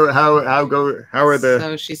yes, how are the?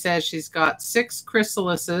 So she says she's got 6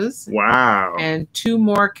 chrysalises. Wow. And 2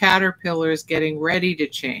 more caterpillars getting ready to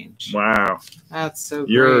change. Wow. That's so great.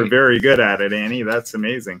 You're very good at it, Annie. That's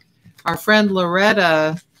amazing. Our friend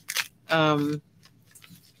Loretta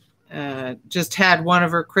just had one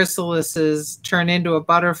of her chrysalises turn into a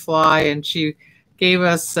butterfly, and she gave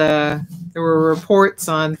us, there were reports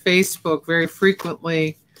on Facebook very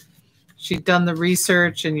frequently. She'd done the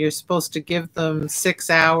research, and you're supposed to give them 6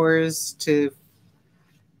 hours to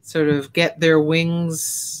sort of get their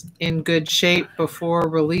wings in good shape before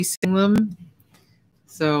releasing them.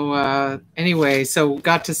 So anyway, so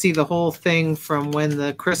got to see the whole thing from when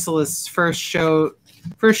the chrysalis first showed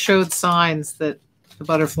signs that the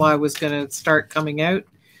butterfly was going to start coming out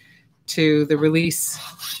to the release.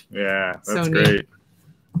 Yeah, that's great.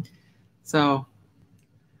 So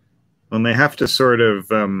when they have to sort of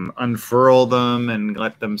unfurl them and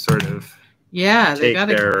let them sort of they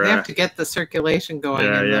have to get the circulation going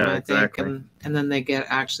in them, I think, and then they get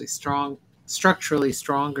actually structurally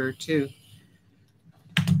stronger too.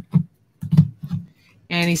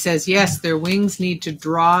 And he says, yes, their wings need to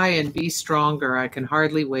dry and be stronger. I can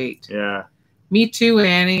hardly wait. Yeah. Me too,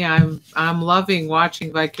 Annie. I'm loving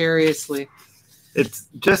watching vicariously. It's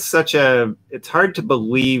just it's hard to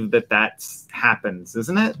believe that happens,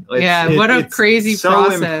 isn't it? What a crazy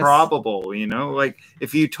process. So improbable, like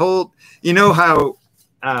if you told, how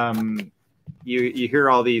you hear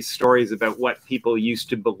all these stories about what people used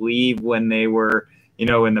to believe when they were,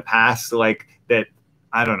 in the past, like that,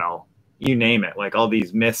 I don't know, you name it, like all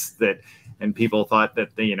these myths and people thought that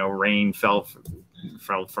rain fell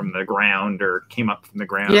from the ground or came up from the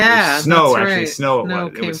ground. Yeah, snow, that's actually, right. snow.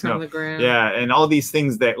 It was snow. From the ground. Yeah, and all these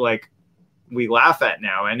things that like we laugh at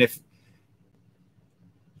now. And if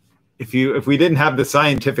we didn't have the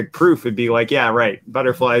scientific proof, it'd be like, yeah, right,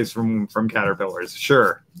 butterflies from caterpillars,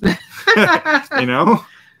 sure.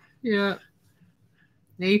 Yeah.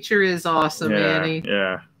 Nature is awesome, Annie.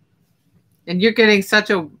 Yeah. And you're getting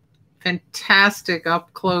such a fantastic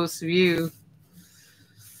up close view.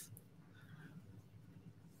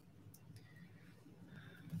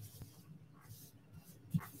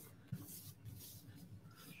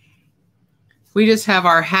 We just have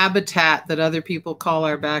our habitat that other people call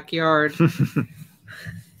our backyard.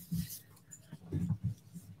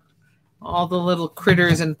 All the little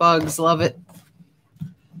critters and bugs love it.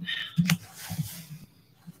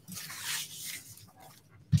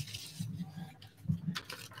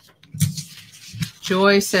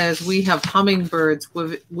 Joy says, we have hummingbirds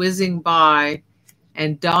whizzing by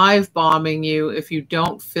and dive bombing you if you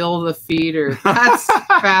don't fill the feeder. That's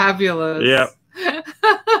fabulous. Yep.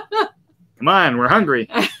 Come on, we're hungry.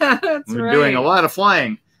 We're doing a lot of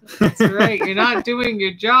flying. That's right. You're not doing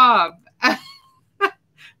your job.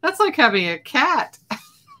 That's like having a cat.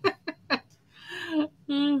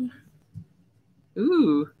 Ooh,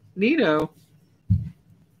 neato.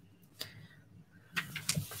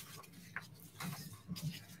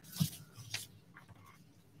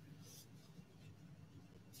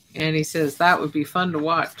 And he says that would be fun to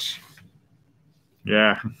watch.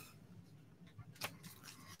 Yeah.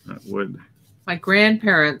 That would. My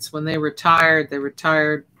grandparents, when they retired, they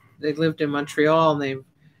lived in Montreal, and they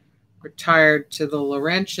retired to the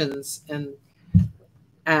Laurentians. And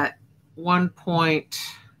at one point,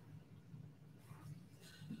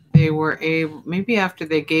 they were maybe after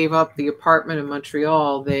they gave up the apartment in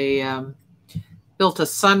Montreal, they built a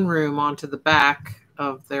sunroom onto the back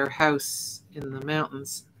of their house in the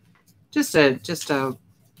mountains. Just a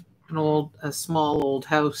small old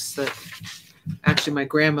house that actually my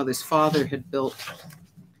grandmother's father had built.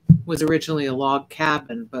 Was originally a log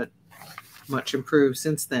cabin, but much improved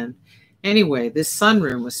since then. Anyway, this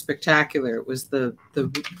sunroom was spectacular. It was the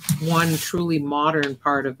one truly modern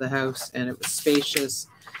part of the house, and it was spacious,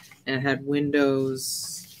 and it had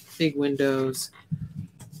windows, big windows.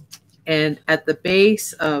 And at the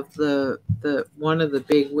base of the one of the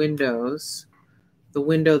big windows, the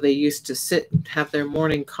window they used to sit and have their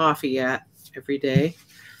morning coffee at every day,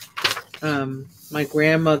 my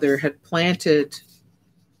grandmother had planted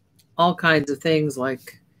all kinds of things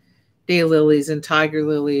like daylilies and tiger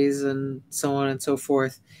lilies and so on and so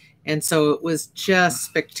forth. And so it was just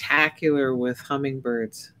spectacular with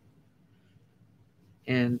hummingbirds.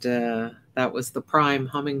 And that was the prime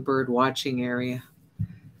hummingbird watching area.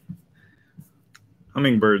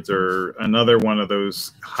 Hummingbirds are another one of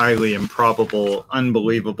those highly improbable,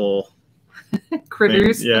 unbelievable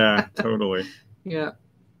critters. Things. Yeah, totally. Yeah.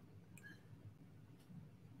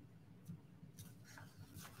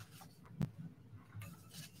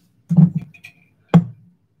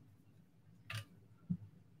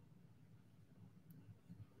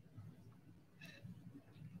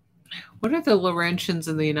 What are the Laurentians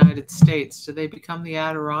in the United States? Do they become the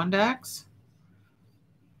Adirondacks?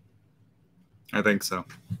 I think so.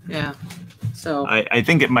 Yeah. So I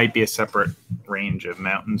think it might be a separate range of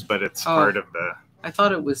mountains, but it's part of the. I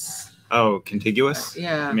thought it was. Oh, contiguous?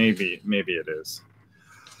 Yeah. Maybe it is.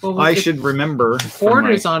 Well, I should remember.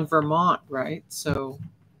 Borders on Vermont, right? So,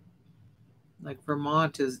 like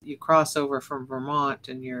Vermont is you cross over from Vermont,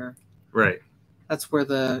 and you're right. That's where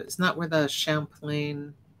isn't that where the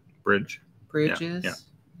Champlain Bridge is?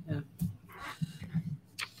 Yeah.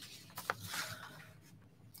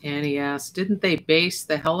 Annie asked, didn't they base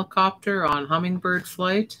the helicopter on hummingbird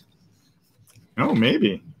flight? Oh,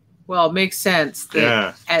 maybe. Well, it makes sense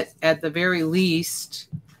that at the very least,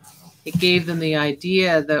 it gave them the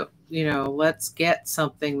idea that, let's get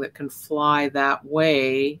something that can fly that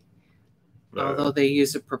way, although they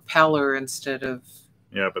use a propeller instead of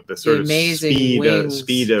but the sort of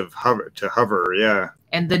speed of hover, yeah.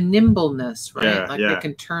 And the nimbleness, right? Yeah, they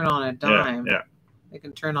can turn on a dime. Yeah. They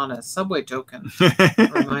can turn on a subway token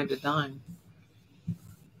or mind a dime.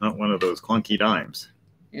 Not one of those clunky dimes.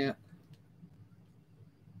 Yeah.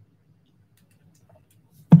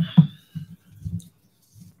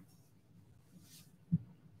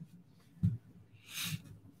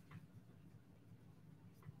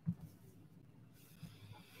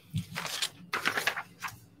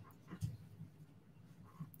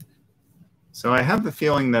 So I have the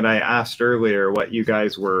feeling that I asked earlier what you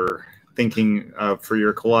guys were thinking of for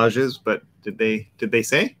your collages, but did they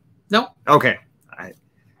say? No. Okay.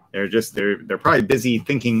 They're probably busy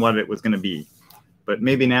thinking what it was going to be, but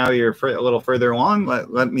maybe now you're a little further along.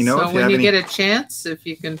 Let me know so if you when have you any... get a chance, if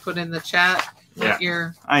you can put in the chat what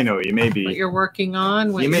I know you may be what you're working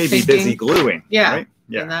on. You may be busy gluing. Yeah. Right?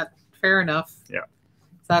 Yeah. And that fair enough. Yeah.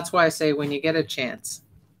 So that's why I say when you get a chance.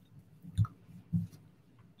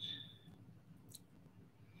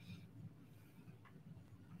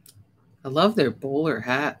 I love their bowler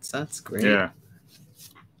hats. That's great. Yeah.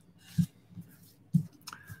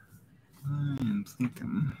 I'm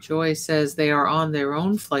thinking. Joy says they are on their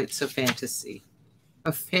own flights of fantasy.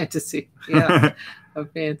 Of fantasy. Yeah.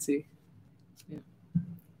 Of fancy. Yeah.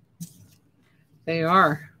 They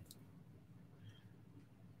are.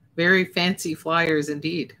 Very fancy flyers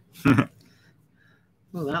indeed.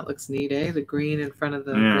 Oh, that looks neat, eh? The green in front of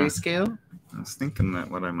the grayscale. I was thinking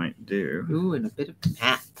that what I might do. Ooh, and a bit of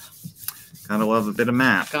map. Gotta love a bit of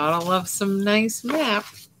map. Gotta love some nice map.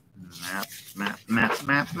 Map.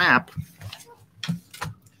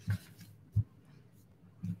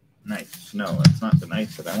 Knife. No, it's not the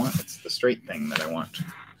knife that I want. It's the straight thing that I want.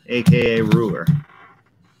 AKA ruler.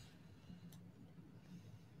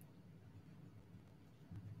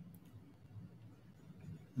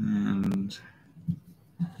 And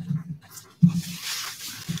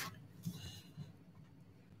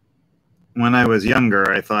when I was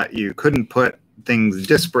younger, I thought you couldn't put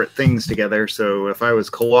disparate things together. So if I was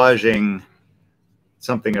collaging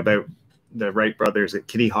something about the Wright brothers at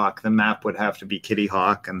Kitty Hawk, the map would have to be Kitty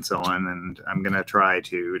Hawk and so on. And I'm going to try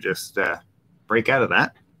to just break out of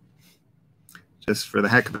that just for the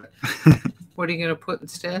heck of it. What are you going to put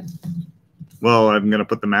instead? Well, I'm going to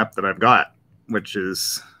put the map that I've got, which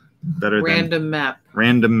is better random map.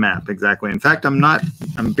 Random map, exactly. In fact, I'm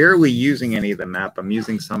barely using any of the map. I'm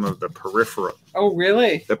using some of the peripheral. Oh,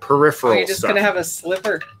 really? The peripheral you're just going to have a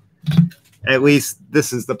sliver. At least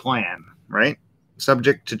this is the plan, right?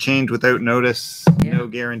 subject to change without notice. Yeah. No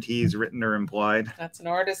guarantees written or implied. That's an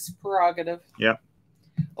artist's prerogative. Yep.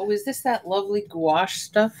 Oh, is this that lovely gouache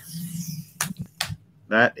stuff?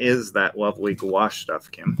 That is that lovely gouache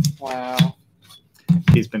stuff, Kim. Wow.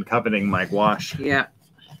 He's been coveting my gouache. Yeah.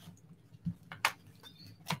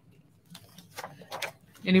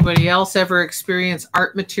 Anybody else ever experience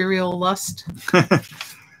art material lust?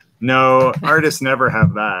 No, artists never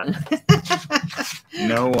have that.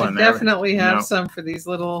 No one. I definitely have some for these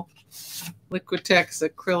little Liquitex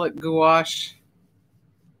acrylic gouache.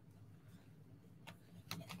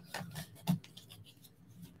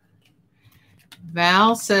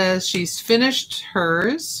 Val says she's finished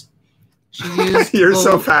hers. She used You're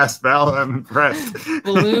so fast, Val. I'm impressed.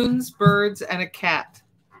 Balloons, birds, and a cat.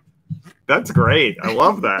 That's great. I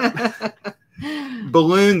love that.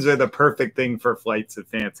 Balloons are the perfect thing for flights of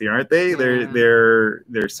fancy, aren't they? Yeah.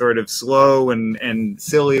 They're sort of slow and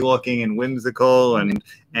silly looking and whimsical and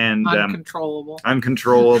uncontrollable.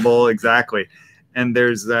 Uncontrollable, exactly. And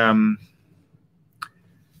there's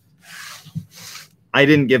I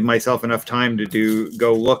didn't give myself enough time to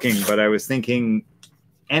go looking, but I was thinking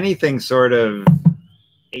anything sort of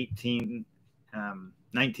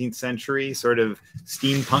 19th century, sort of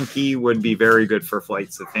steampunky would be very good for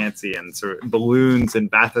flights of fancy, and sort of balloons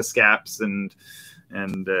and bathyscaps and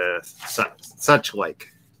such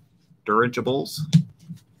like dirigibles.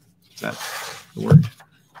 Is that the word?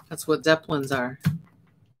 That's what Zeppelins are.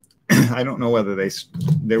 I don't know whether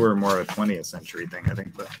they were more a 20th century thing, I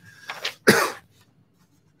think, but.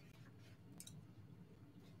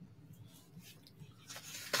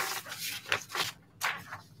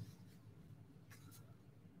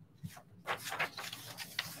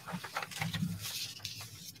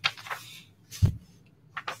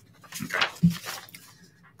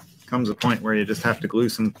 Comes a point where you just have to glue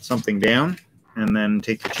something down and then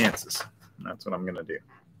take your chances. And that's what I'm going to do.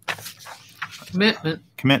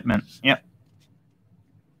 Commitment. Yep.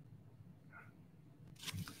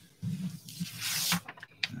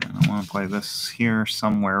 And I want to play this here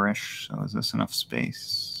somewhere-ish. So is this enough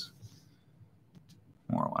space?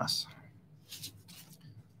 More or less.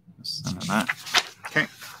 Just center that. Okay.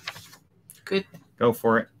 Good. Go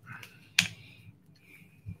for it.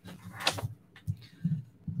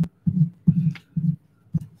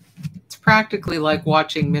 Practically like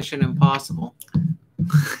watching Mission Impossible.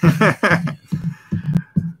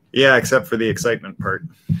 Yeah, except for the excitement part.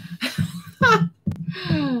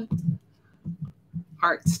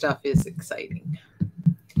 Art stuff is exciting.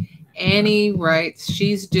 Annie writes,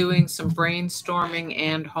 she's doing some brainstorming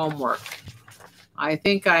and homework. I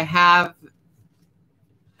think I have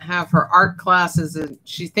her art classes, and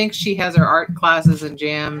she thinks she has her art classes and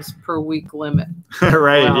jams per week limit.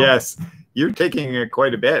 Right, well, yes. You're taking it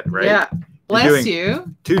quite a bit, right? Yeah. Bless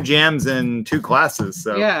you. 2 jams and 2 classes.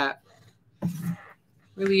 So yeah.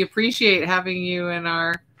 Really appreciate having you in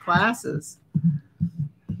our classes.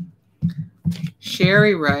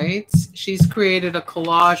 Sherry writes, she's created a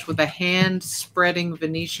collage with a hand spreading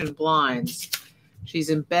Venetian blinds. She's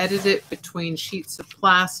embedded it between sheets of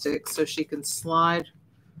plastic so she can slide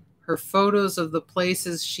her photos of the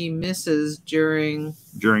places she misses during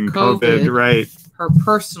COVID, right? Her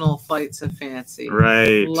personal flights of fancy.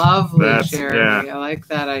 Right. Lovely, Sherry. Yeah. I like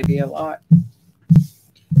that idea a lot.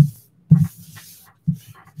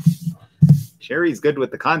 Sherry's good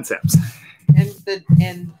with the concepts.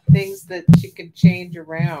 And things that she can change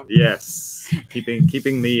around. Yes.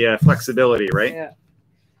 Keeping the flexibility, right? Yeah.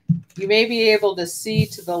 You may be able to see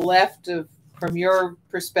to the left from your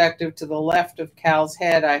perspective, to the left of Cal's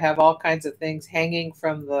head, I have all kinds of things hanging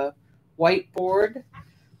from the whiteboard.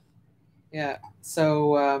 Yeah.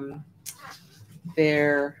 So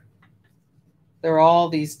they're all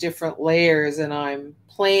these different layers, and I'm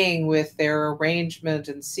playing with their arrangement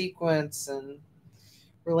and sequence and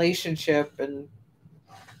relationship, and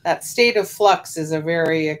that state of flux is a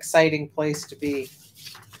very exciting place to be,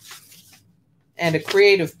 and a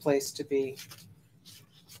creative place to be.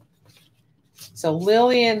 So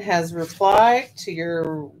Lillian has replied to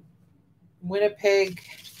your Winnipeg.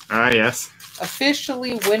 Yes.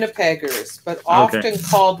 Officially Winnipeggers, but often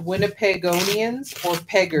called Winnipegonians or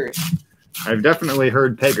peggers. I've definitely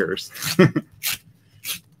heard peggers.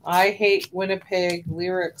 I hate Winnipeg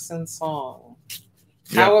lyrics and song.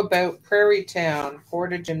 How about Prairie Town,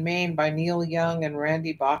 Portage and Maine by Neil Young and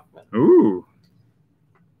Randy Bachman? Ooh.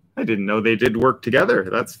 I didn't know they did work together.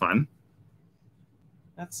 That's fun.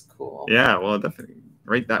 That's cool. Yeah, well, definitely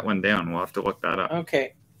write that one down. We'll have to look that up.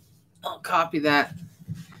 Okay. I'll copy that.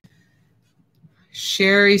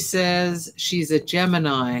 Sherry says she's a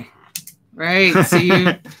Gemini. Right. So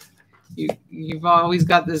you've always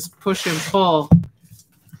got this push and pull.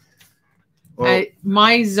 Well,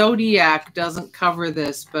 my zodiac doesn't cover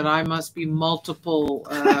this, but I must be multiple.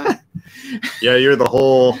 Yeah, you're the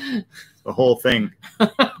whole thing.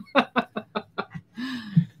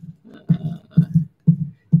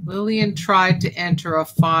 Lillian tried to enter a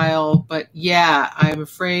file, but yeah, I'm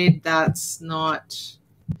afraid that's not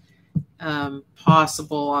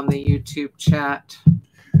possible on the YouTube chat.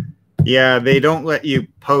 Yeah, they don't let you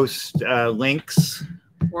post links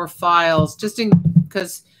or files, just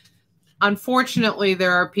because unfortunately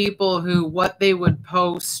there are people who what they would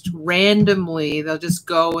post randomly, they'll just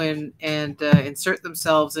go in and insert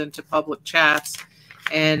themselves into public chats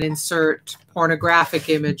and insert pornographic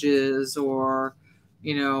images or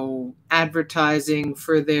advertising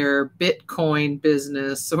for their Bitcoin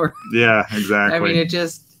business or yeah, exactly. I mean,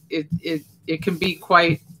 it can be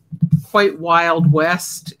quite Wild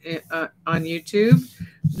West on YouTube.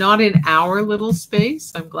 Not in our little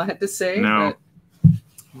space, I'm glad to say. No.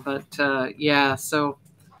 But yeah, so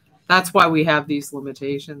that's why we have these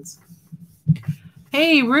limitations.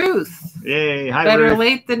 Hey, Ruth. Yay. Hi, Better Ruth.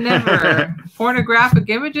 late than never. Pornographic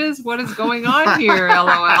images? What is going on here,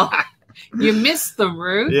 LOL? You missed them,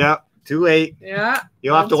 Ruth. Yeah, too late. Yeah.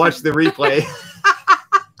 You'll have to watch the replay.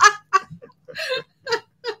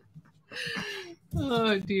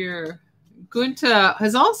 Oh, dear. Gunta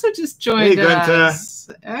has also just joined us.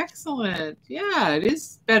 Excellent. Yeah, it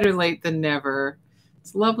is better late than never.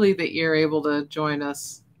 It's lovely that you're able to join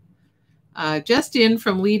us. Just in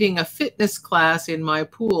from leading a fitness class in my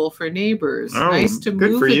pool for neighbors. Oh, nice to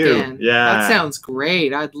good move for you. again. Yeah. That sounds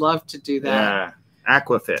great. I'd love to do that. Yeah.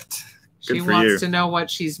 Aquafit. Good she for wants you. to know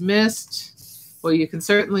what she's missed. Well, you can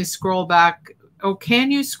certainly scroll back. Oh,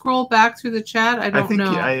 can you scroll back through the chat? I don't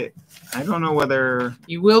know. I don't know whether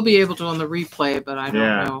you will be able to on the replay, but I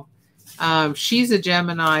don't know. She's a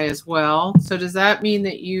Gemini as well. So does that mean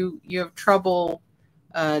that you have trouble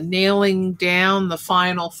nailing down the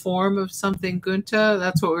final form of something, Gunta?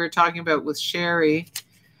 That's what we were talking about with Sherry.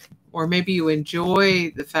 Or maybe you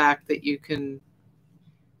enjoy the fact that you can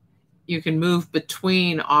move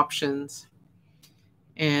between options.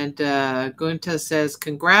 And Gunta says,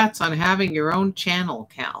 congrats on having your own channel,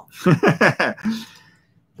 Cal.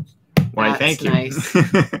 Why, thank you. Nice.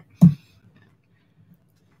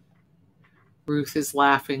 Ruth is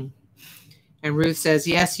laughing. And Ruth says,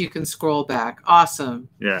 yes, you can scroll back. Awesome.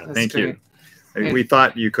 Yeah, That's thank great. you. We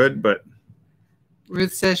thought you could, but...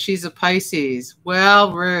 Ruth says she's a Pisces.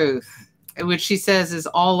 Well, Ruth, which she says is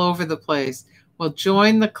all over the place. Well,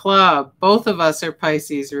 join the club. Both of us are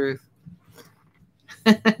Pisces, Ruth.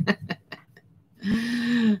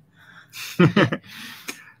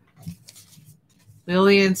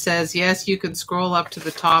 Lillian says, yes, you can scroll up to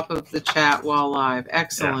the top of the chat while live.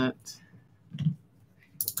 Excellent. Yeah.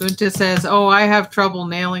 Gunta says, oh, I have trouble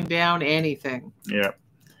nailing down anything. Yeah.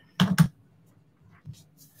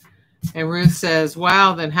 And Ruth says,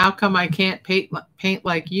 wow, then how come I can't paint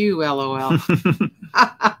like you, LOL?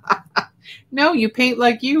 No, you paint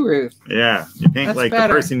like you, Ruth. Yeah, you paint That's like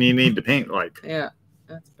better. The person you need to paint like. Yeah,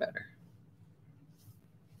 that's better.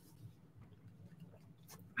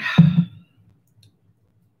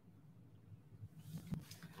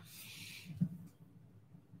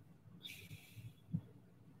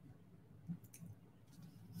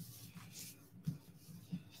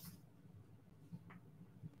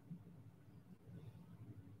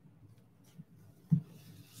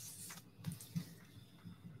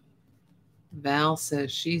 Val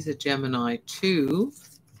says she's a Gemini too.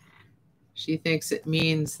 She thinks it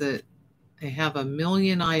means that they have a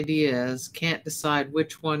million ideas, can't decide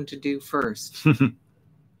which one to do first.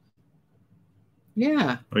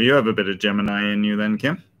 Yeah. Well, you have a bit of Gemini in you then,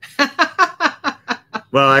 Kim.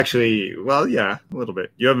 Well, actually, yeah, a little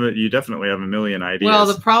bit. You definitely have a million ideas. Well,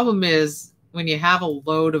 the problem is when you have a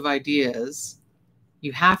load of ideas,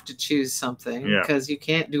 you have to choose something because you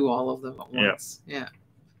can't do all of them at once. Yeah.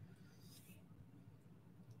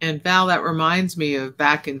 And Val, that reminds me of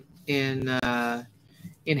back in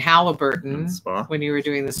Halliburton when you were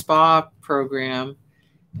doing the spa program,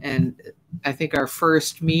 and I think our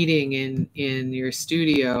first meeting in your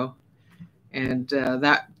studio, and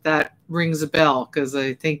that rings a bell because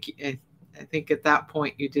I think at that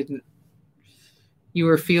point you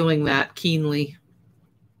were feeling that keenly.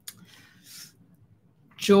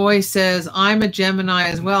 Joy says, I'm a Gemini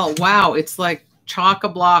as well. Wow, it's like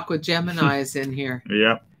chock-a-block with Geminis in here.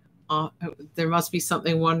 Yep. There must be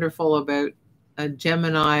something wonderful about a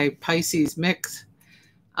Gemini Pisces mix.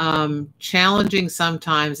 Challenging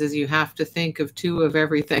sometimes as you have to think of two of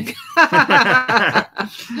everything. Have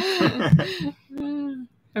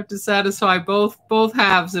to satisfy both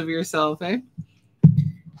halves of yourself, eh?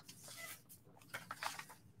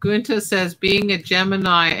 Gunta says being a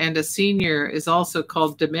Gemini and a senior is also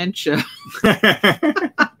called dementia.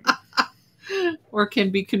 Or can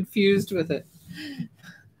be confused with it.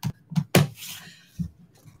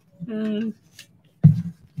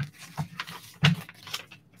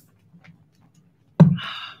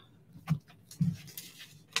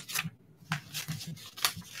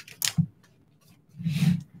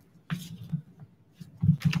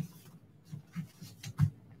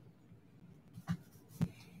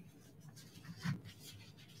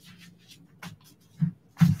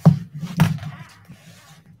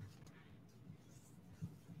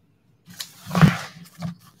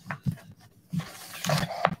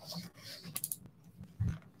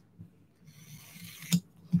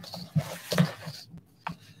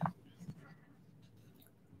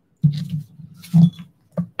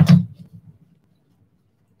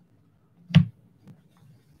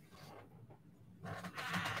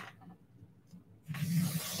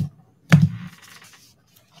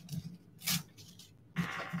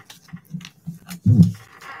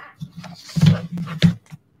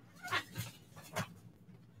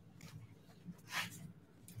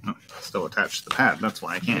 Still attached to the pad. That's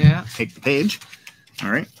why I can't take the page.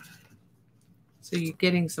 All right. So you're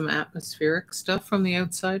getting some atmospheric stuff from the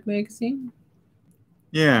Outside magazine?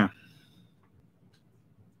 Yeah.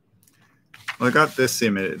 Well, I got this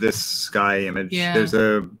image, this sky image. Yeah. There's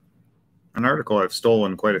an article I've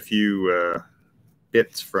stolen quite a few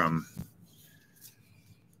bits from.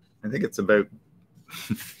 I think it's about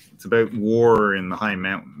war in the high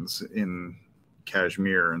mountains in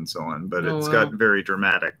Kashmir and so on, but it's got very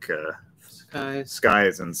dramatic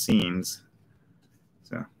skies and scenes.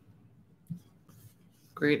 So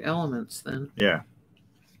great elements then. Yeah.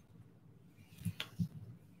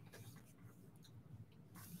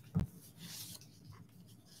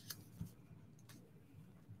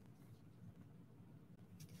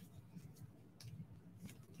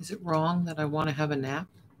 Is it wrong that I want to have a nap?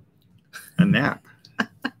 A nap?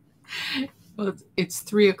 Well, it's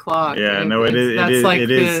 3 o'clock. Yeah, no, it is. That's like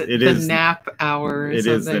the is nap hour. It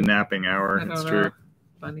is the napping hour. It's true.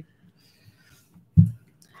 Funny.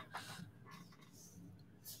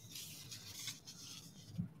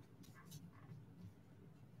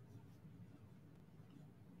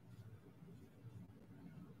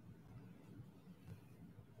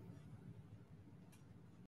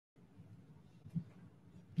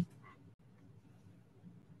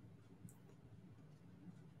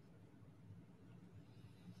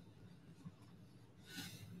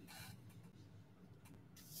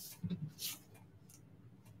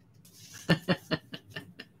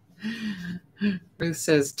 Ruth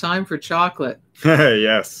says, time for chocolate.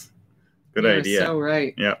 Yes. Good You're idea. So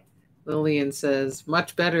right. Yeah. Lillian says,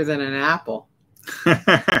 much better than an apple.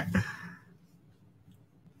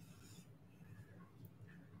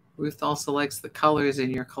 Ruth also likes the colors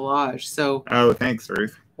in your collage. So, oh, thanks,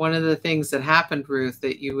 Ruth. One of the things that happened, Ruth,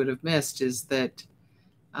 that you would have missed is that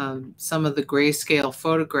some of the grayscale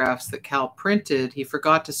photographs that Cal printed, he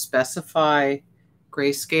forgot to specify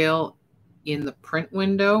grayscale in the print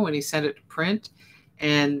window when he sent it to print.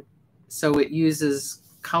 And so it uses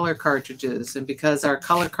color cartridges. And because our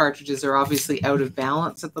color cartridges are obviously out of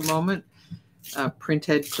balance at the moment, print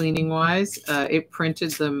head cleaning wise, it printed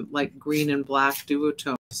them like green and black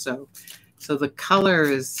duotone. So the color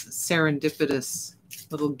is serendipitous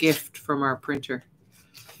little gift from our printer.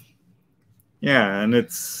 Yeah, and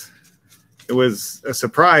it was a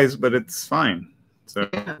surprise, but it's fine. So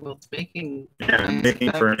yeah, well, it's making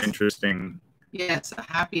for an interesting. Yeah, it's a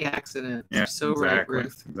happy accident. Yeah, you're so exactly, right,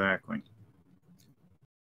 Ruth. Exactly.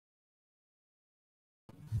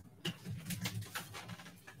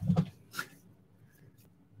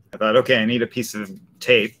 I thought, okay, I need a piece of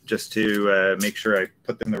tape just to make sure I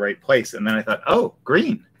put them in the right place. And then I thought, oh,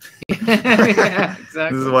 green. Yeah,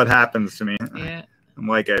 exactly. This is what happens to me. Yeah. I'm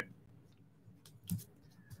like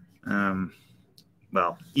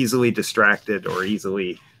well, easily distracted or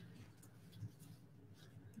easily,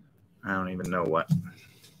 I don't even know what.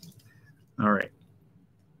 All right.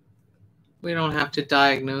 We don't have to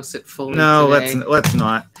diagnose it fully. No, today. let's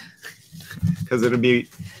not, because it'll be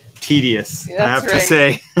tedious. Yeah, I have to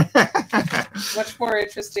say. Much more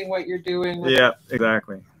interesting what you're doing. Yeah,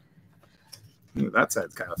 exactly. Ooh, that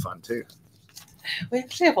side's kind of fun too. We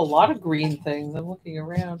actually have a lot of green things. I'm looking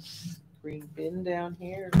around. Green bin down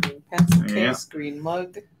here, green pencil case, green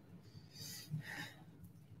mug.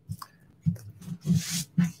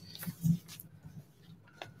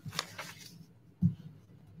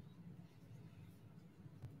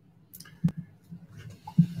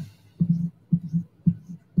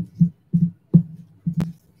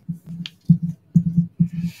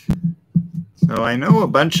 So I know a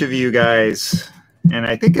bunch of you guys, and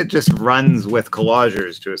I think it just runs with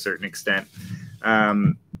collagers to a certain extent,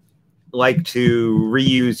 like to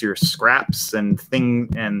reuse your scraps and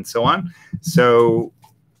so on. So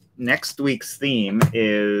next week's theme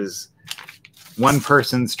is one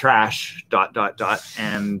person's trash, ...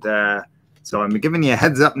 And so I'm giving you a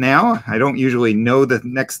heads up now. I don't usually know the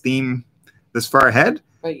next theme this far ahead.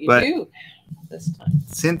 But you do this time.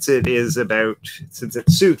 Since it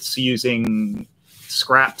suits using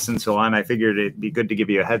scraps and so on, I figured it'd be good to give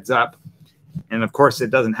you a heads up. And of course,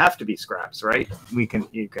 it doesn't have to be scraps, right?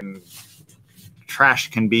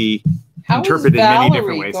 Trash can be interpreted in many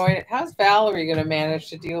different ways. How's Valerie going to manage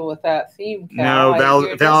to deal with that theme, Cal?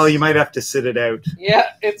 No, Val, you might have to sit it out.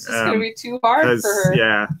 Yeah, it's just going to be too hard for her.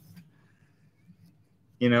 Yeah.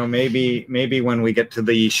 You know, maybe when we get to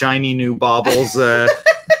the shiny new baubles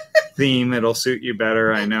theme, it'll suit you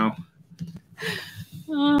better. I know.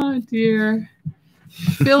 Oh dear.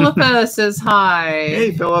 Philippa says hi.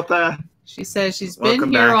 Hey, Philippa. She says she's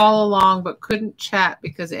been here all along, but couldn't chat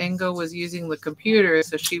because Engo was using the computer,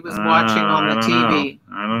 so she was watching on the TV.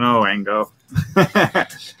 I don't know, Engo.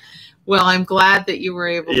 Well, I'm glad that you were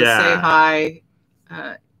able to say hi,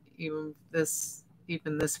 even this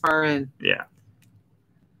far in. Yeah.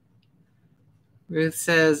 Ruth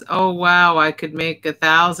says, "Oh wow, I could make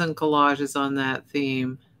 1,000 collages on that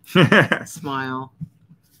theme." Smile.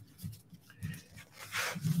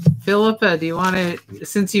 Philippa, do you want to,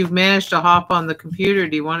 since you've managed to hop on the computer,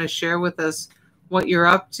 do you want to share with us what you're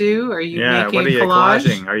up to? Are you making what are you collage?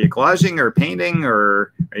 Collaging? Are you collaging or painting,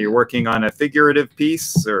 or are you working on a figurative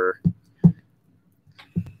piece? Or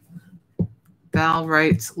Val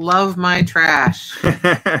writes, "Love my trash."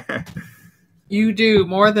 You do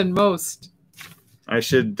more than most. I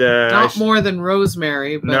should not more than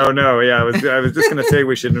Rosemary. But... No, yeah. I was just gonna say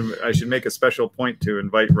I should make a special point to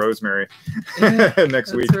invite Rosemary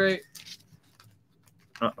next week. That's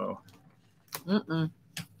right.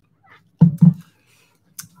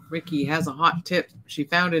 Ricky has a hot tip. She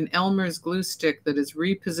found an Elmer's glue stick that is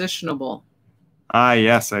repositionable. Ah,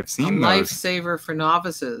 yes, I've seen those. Lifesaver for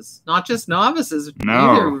novices. Not just novices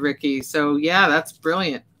either, Ricky. So yeah, that's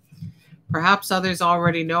brilliant. Perhaps others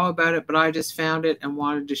already know about it, but I just found it and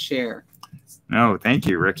wanted to share. No, thank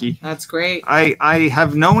you, Ricky. That's great. I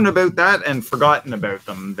have known about that and forgotten about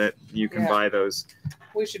them, that you can buy those.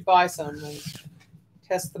 We should buy some and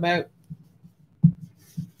test them out.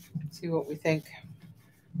 See what we think.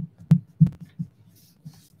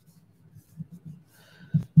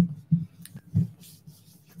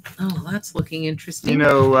 Oh, that's looking interesting. You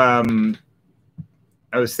know,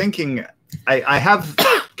 I was thinking, I have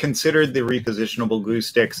considered the repositionable glue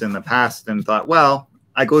sticks in the past and thought, well,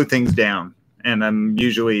 I glue things down and I'm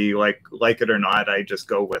usually like it or not, I just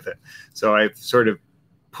go with it. So I've sort of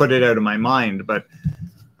put it out of my mind, but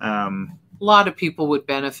a lot of people would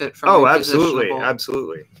benefit from absolutely.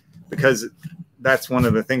 Because that's one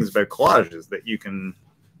of the things about collage is that you can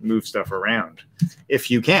move stuff around if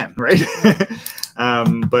you can, right?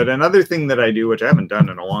 But another thing that I do, which I haven't done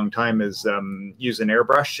in a long time, is use an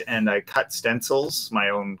airbrush and I cut stencils, my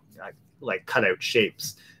own like cutout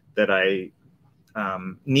shapes that I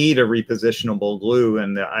need a repositionable glue,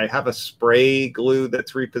 and I have a spray glue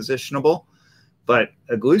that's repositionable, but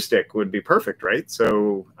a glue stick would be perfect, right?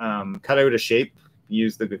 So cut out a shape,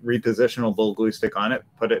 use the repositionable glue stick on it,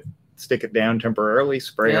 stick it down temporarily,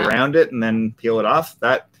 spray around it, and then peel it off.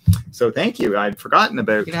 So thank you. I'd forgotten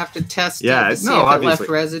about. You'd have to test it to see if it left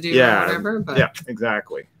residue or whatever. But... yeah,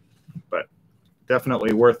 exactly. But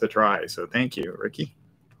definitely worth a try. So thank you, Ricky.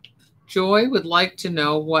 Joy would like to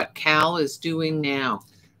know what Cal is doing now.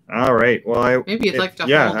 All right. Well, maybe you'd like to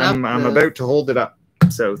hold up. I'm about to hold it up.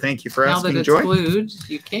 So thank you for asking, now that it's Joy. Glued,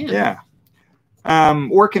 you can. Yeah.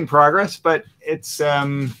 Work in progress, but it's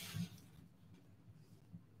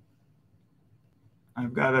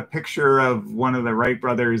I've got a picture of one of the Wright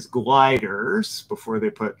brothers gliders before they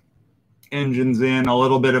put engines in, a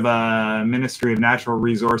little bit of a Ministry of Natural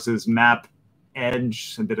Resources map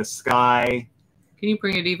edge, a bit of sky. Can you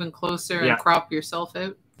bring it even closer and crop yourself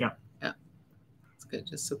out? Yeah. Yeah. That's good,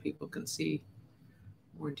 just so people can see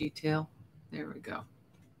more detail. There we go.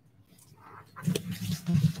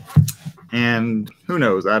 And who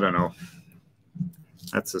knows? I don't know.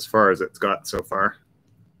 That's as far as it's got so far.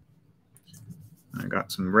 I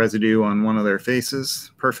got some residue on one of their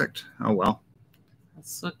faces. Perfect. Oh, well.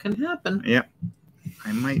 That's what can happen. Yep.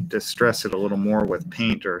 I might distress it a little more with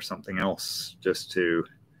paint or something else just to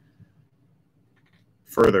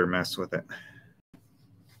further mess with it.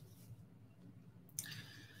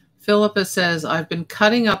 Philippa says, I've been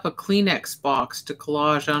cutting up a Kleenex box to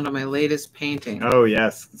collage onto my latest painting. Oh,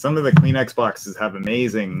 yes. Some of the Kleenex boxes have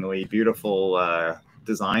amazingly beautiful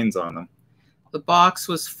designs on them. The box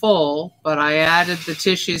was full, but I added the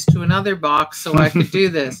tissues to another box so I could do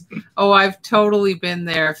this. Oh, I've totally been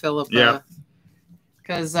there, Philippa. Yeah.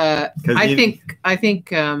 Because I think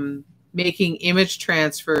making image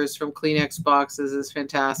transfers from Kleenex boxes is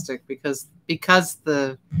fantastic because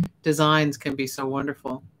the designs can be so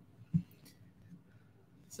wonderful.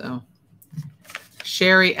 So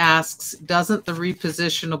Sherry asks, doesn't the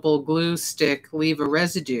repositionable glue stick leave a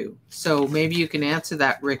residue? So maybe you can answer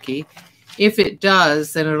that, Ricky. If it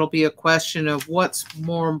does, then it'll be a question of what's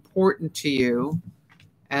more important to you.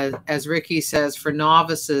 As Ricky says, for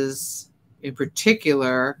novices in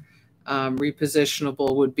particular,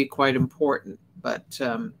 repositionable would be quite important, but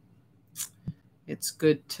it's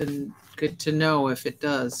good to know if it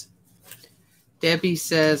does. Debbie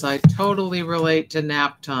says, I totally relate to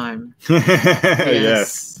nap time.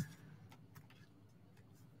 Yes.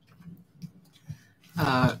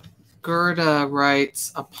 Gerda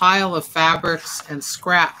writes, a pile of fabrics and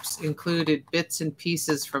scraps included bits and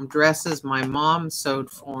pieces from dresses my mom sewed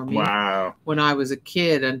for me when I was a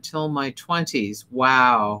kid until my 20s.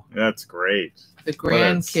 Wow. That's great. The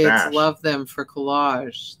grandkids love them for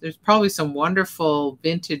collage. There's probably some wonderful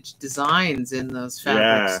vintage designs in those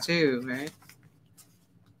fabrics too, right?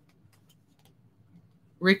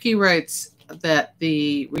 Ricky writes that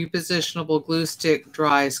the repositionable glue stick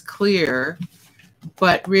dries clear,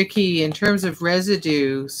 but Ricky, in terms of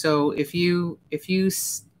residue, so if you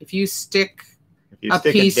stick a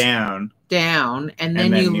piece down and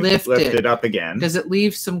then you lift it up again, does it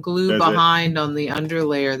leave some glue behind on the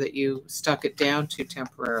underlayer that you stuck it down to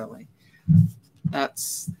temporarily?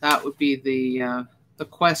 That would be the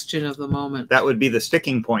question of the moment. That would be the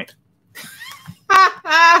sticking point.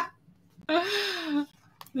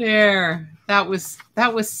 There. That was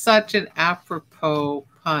such an apropos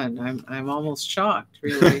pun. I'm almost shocked,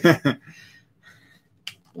 really.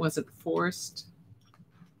 Was it forced?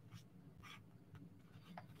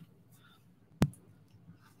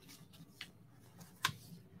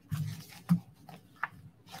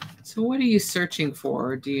 So what are you searching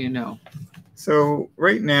for, or do you know? So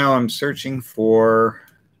right now I'm searching for,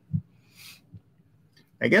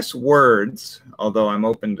 I guess, words, although I'm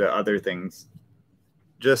open to other things.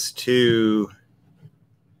 I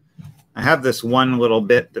have this one little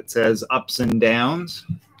bit that says ups and downs,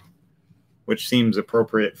 which seems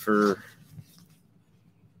appropriate for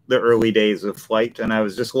the early days of flight. And I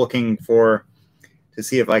was just looking to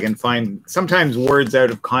see if I can find, sometimes words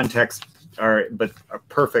out of context but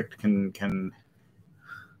perfect can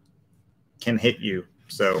hit you.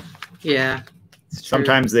 So yeah,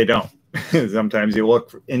 sometimes they don't. Sometimes you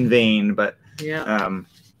look in vain, but yeah.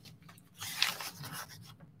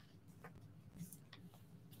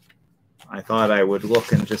 I thought I would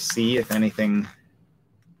look and just see if anything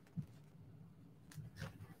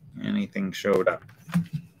showed up.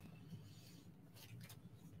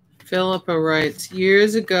 Philippa writes,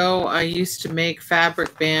 years ago, I used to make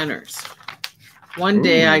fabric banners. One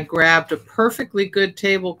day I grabbed a perfectly good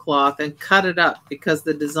tablecloth and cut it up because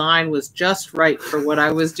the design was just right for what I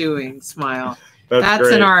was doing. Smile. That's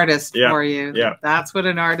an artist for you. Yeah. That's what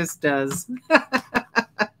an artist does.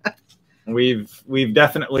 We've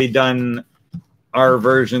definitely done our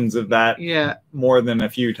versions of that more than a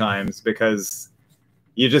few times, because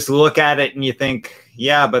you just look at it and you think,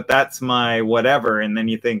 yeah, but that's my whatever. And then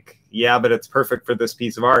you think, yeah, but it's perfect for this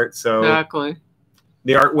piece of art. So exactly.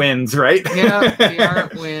 The art wins, right? Yeah, the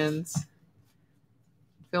art wins.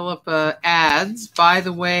 Philippa adds, by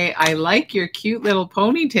the way, I like your cute little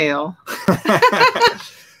ponytail.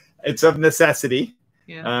 It's of necessity.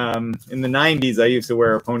 Yeah. In the 90s, I used to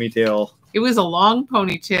wear a ponytail. It was a long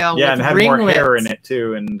ponytail. Yeah, with and had ringlets. more hair in it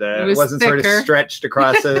too, and it wasn't thicker. sort of stretched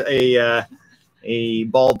across a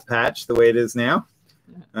bald patch the way it is now.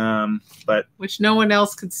 But which no one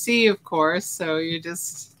else could see, of course. So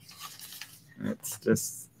it's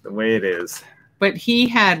just the way it is. But he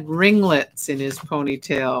had ringlets in his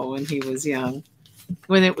ponytail when he was young,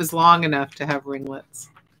 when it was long enough to have ringlets.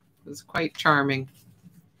 It was quite charming,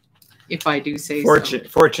 if I do say so.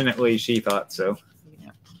 Fortunately, she thought so.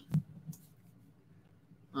 Yeah,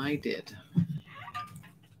 I did.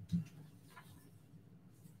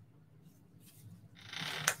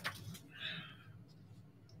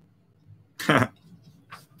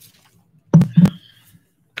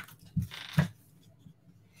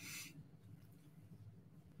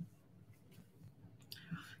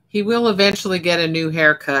 He will eventually get a new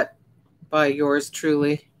haircut by yours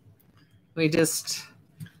truly. We just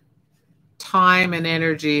time and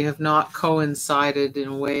energy have not coincided in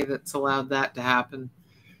a way that's allowed that to happen.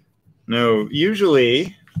 No,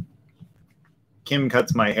 usually Kim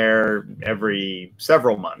cuts my hair every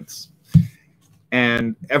several months.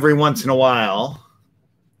 And every once in a while,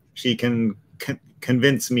 she can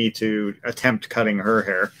convince me to attempt cutting her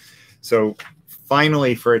hair. So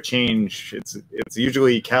finally, for a change, it's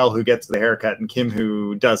usually Cal who gets the haircut and Kim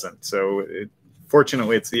who doesn't. So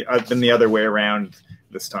fortunately, I've been the other way around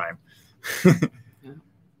this time.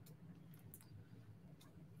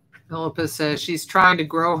 Philippa says she's trying to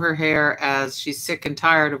grow her hair as she's sick and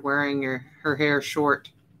tired of wearing her hair short.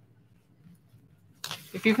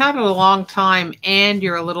 If you've had it a long time and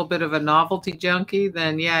you're a little bit of a novelty junkie,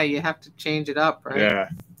 then yeah, you have to change it up, right? Yeah.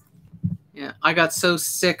 Yeah. I got so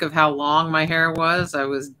sick of how long my hair was, I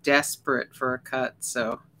was desperate for a cut.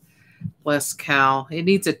 So bless Cal. It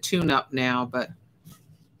needs a tune-up now, but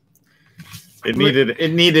it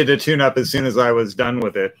needed a tune-up as soon as I was done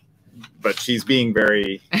with it. But she's being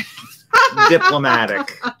very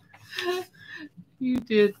diplomatic. You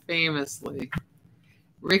did famously.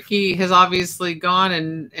 Ricky has obviously gone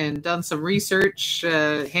and done some research,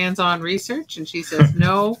 hands-on research, and she says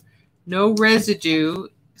no residue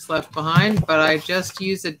is left behind, but I just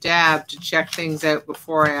use a dab to check things out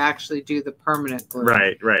before I actually do the permanent glue.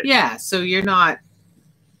 Right. Yeah, so you're not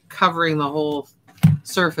covering the whole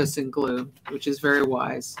surface in glue, which is very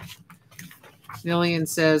wise. Lillian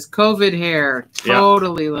says, COVID hair.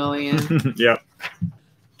 Totally, yep. Lillian. Yep.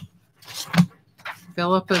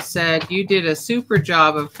 Philippa said, you did a super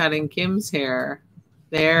job of cutting Kim's hair.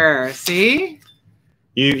 There, see?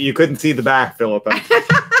 You couldn't see the back, Philippa.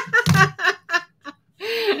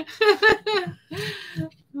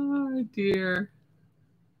 Oh, dear.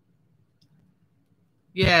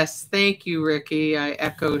 Yes, thank you, Ricky. I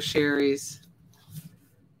echo Sherry's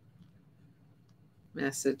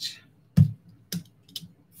message.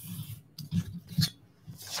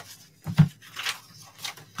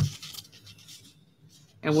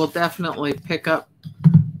 And we'll definitely pick up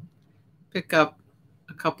a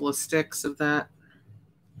couple of sticks of that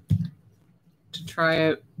to try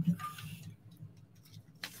out.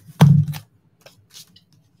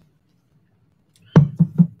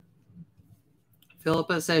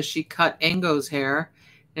 Philippa says she cut Engo's hair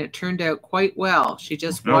and it turned out quite well. She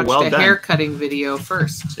just watched a hair cutting video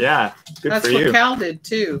first. Yeah, good That's for you. That's what Cal did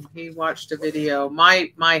too. He watched a video.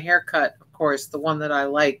 My haircut, of course, the one that I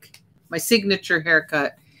like. My signature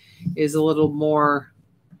haircut is a little more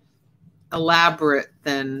elaborate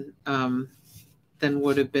than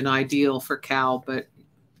would have been ideal for Cal, but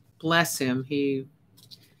bless him, he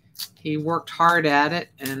worked hard at it,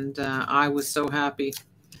 and I was so happy.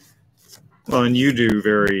 Well, and you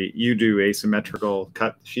do asymmetrical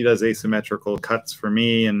cut. She does asymmetrical cuts for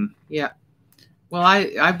me, and yeah. Well,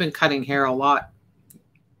 I've been cutting hair a lot.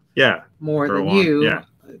 Yeah, more than you. Yeah,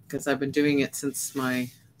 because I've been doing it since I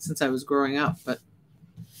was growing up, but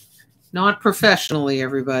not professionally,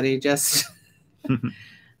 everybody, just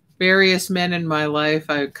various men in my life.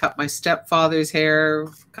 I cut my stepfather's hair a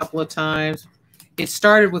couple of times. It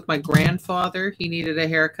started with my grandfather. He needed a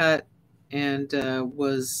haircut and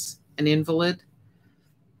was an invalid.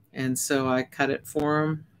 And so I cut it for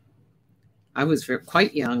him. I was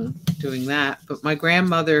quite young doing that, but my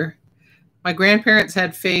grandparents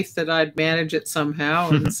had faith that I'd manage it somehow,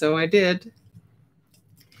 and so I did.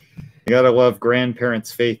 You gotta love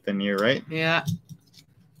grandparents' faith in you, right? Yeah.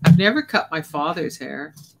 I've never cut my father's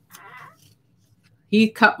hair. He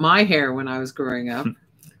cut my hair when I was growing up.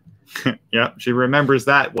 Yeah, she remembers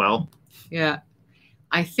that well. Yeah.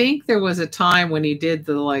 I think there was a time when he did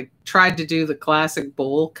tried to do the classic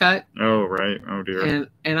bowl cut. Oh, right. Oh, dear.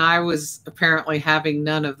 And I was apparently having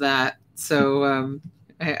none of that. So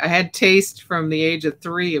I had taste from the age of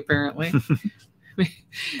 3, apparently.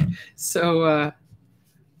 So,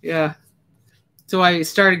 yeah. So I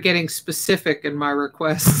started getting specific in my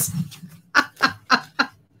requests.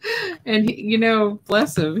 And,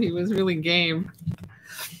 bless him, he was really game.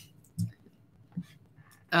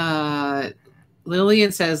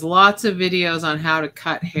 Lillian says, lots of videos on how to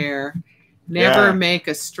cut hair. Never make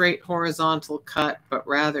a straight horizontal cut, but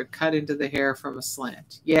rather cut into the hair from a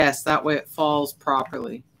slant. Yes, that way it falls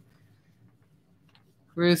properly.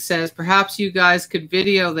 Ruth says, perhaps you guys could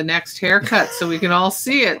video the next haircut so we can all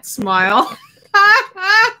see it. Smile.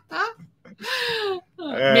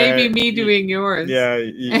 Maybe me doing yours. Yeah.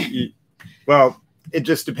 Well, it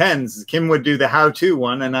just depends. Kim would do the how-to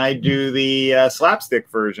one, and I do the slapstick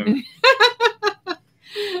version.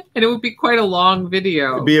 And it would be quite a long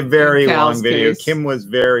video. It would be a very long video. Kim was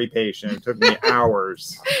very patient. It took me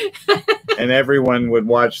hours. And everyone would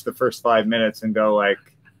watch the first 5 minutes and go like,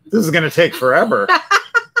 This is going to take forever.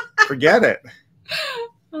 Forget it.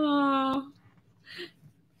 All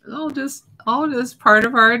just part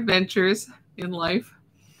of our adventures in life.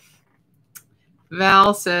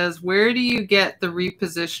 Val says, where do you get the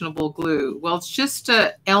repositionable glue? Well, it's just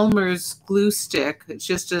a Elmer's glue stick. It's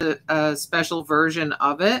just a special version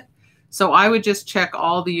of it. So I would just check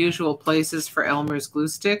all the usual places for Elmer's glue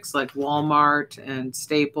sticks, like Walmart and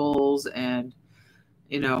Staples and,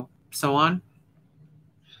 you know, so on.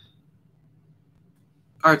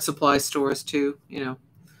 Art supply stores too, you know.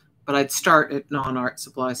 But I'd start at non-art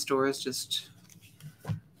supply stores, just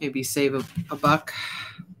maybe save a buck.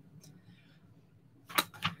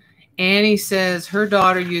 Annie says her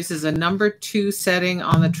daughter uses a number 2 setting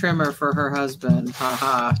on the trimmer for her husband.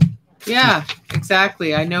 Haha. Yeah,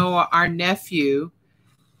 exactly. I know our nephew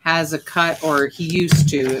has a cut, or he used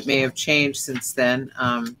to. It may have changed since then.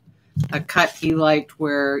 A cut he liked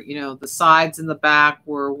where, you know, the sides and the back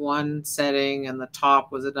were one setting and the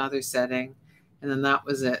top was another setting. And then that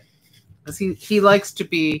was it. Because he likes to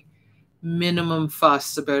be minimum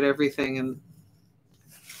fuss about everything. And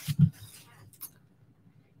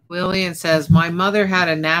Lillian says, my mother had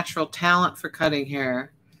a natural talent for cutting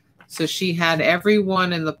hair. So she had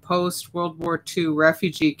everyone in the post-World War II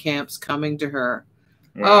refugee camps coming to her.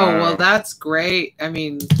 Wow. Oh, well, that's great. I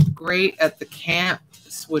mean, great at the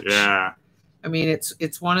camps, which, yeah. I mean,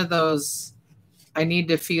 it's one of those, I need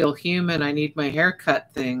to feel human. I need my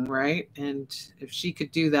haircut thing, right? And if she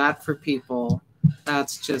could do that for people,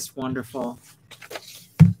 that's just wonderful.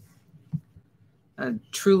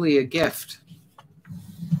 Truly a gift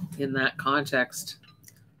in that context.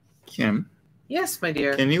 Kim? Yes, my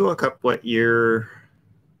dear. Can you look up what year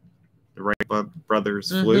the Wright brothers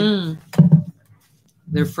flew?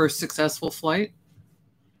 Their first successful flight?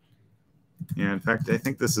 Yeah, in fact, I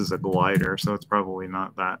think this is a glider, so it's probably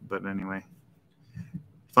not that. But anyway,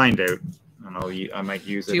 find out. I might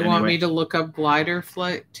use it. Do you want me to look up glider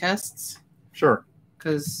flight tests? Sure.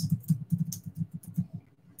 Because...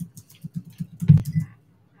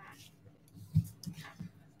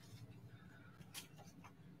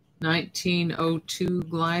 (1902)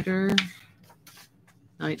 glider,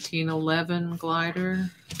 1911 glider.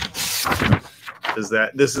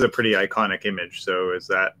 This is a pretty iconic image, so is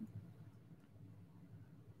that...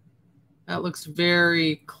 That looks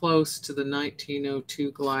very close to the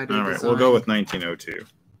 1902 glider. All right, design. We'll go with 1902.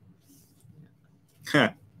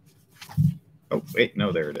 Oh, wait,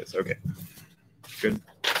 no, there it is. Okay, good.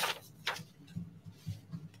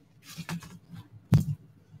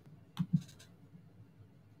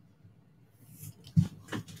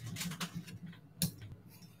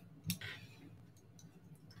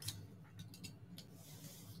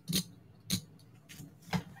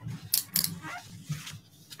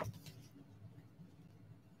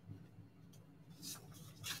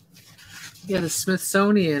 Yeah, the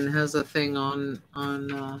Smithsonian has a thing on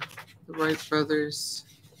the Wright brothers.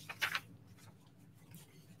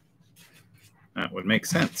 That would make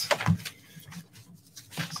sense.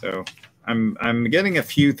 So I'm getting a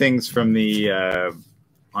few things from the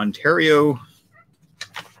Ontario,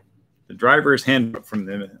 the driver's handbook from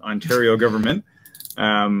the Ontario government.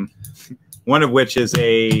 One of which is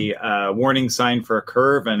a warning sign for a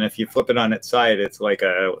curve, and if you flip it on its side, it's like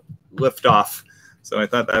a lift-off. So I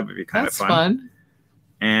thought that would be kind of fun.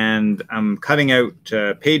 And I'm cutting out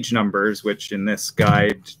page numbers, which in this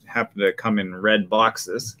guide happen to come in red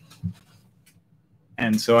boxes.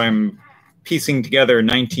 And so I'm piecing together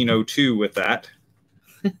 1902 with that.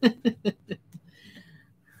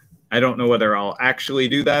 I don't know whether I'll actually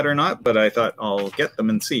do that or not, but I thought I'll get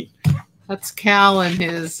them and see. That's Cal and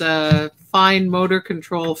his fine motor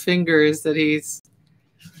control fingers that he's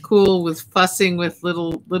cool with fussing with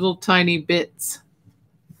little tiny bits.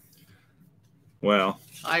 Well,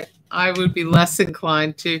 I would be less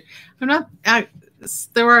inclined to.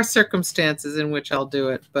 There are circumstances in which I'll do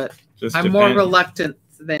it, but I'm more reluctant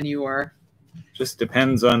than you are. Just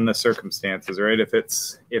depends on the circumstances, right? If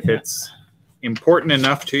it's important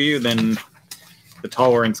enough to you, then the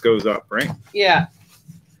tolerance goes up, right? Yeah.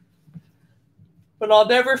 But I'll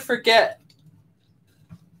never forget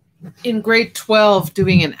in grade 12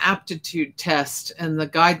 doing an aptitude test and the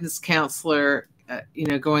guidance counselor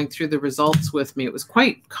going through the results with me. It was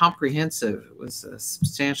quite comprehensive. It was a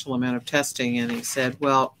substantial amount of testing. And he said,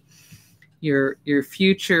 well, your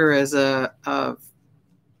future as a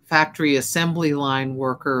factory assembly line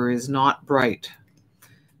worker is not bright.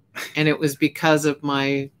 And it was because of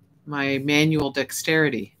my manual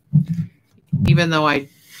dexterity. Even though I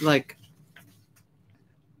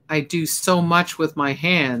do so much with my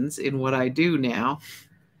hands in what I do now,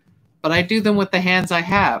 but I do them with the hands I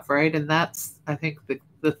have, right? And that's, I think,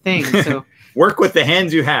 the thing. So work with the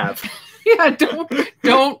hands you have. Yeah,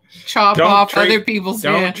 don't chop off other people's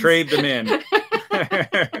hands. Don't trade them in.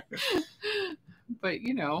 But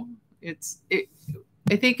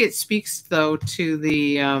I think it speaks though to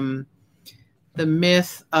the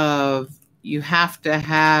myth of you have to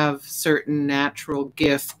have certain natural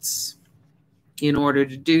gifts in order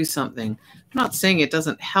to do something. I'm not saying it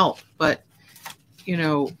doesn't help, but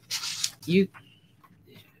the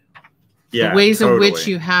ways in which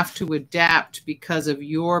you have to adapt because of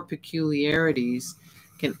your peculiarities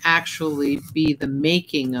can actually be the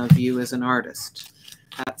making of you as an artist.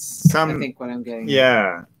 That's I think what I'm getting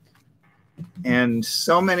at. And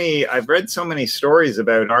I've read so many stories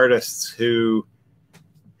about artists who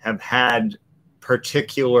have had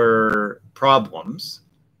particular problems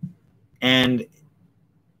and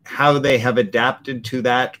how they have adapted to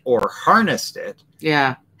that or harnessed it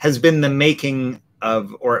has been the making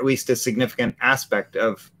of, or at least a significant aspect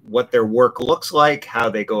of what their work looks like, how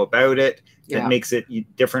they go about it, that makes it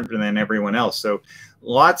different than everyone else. So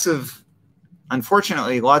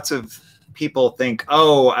unfortunately, lots of people think,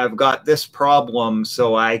 oh, I've got this problem,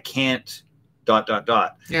 so I can't ...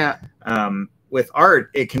 Yeah. With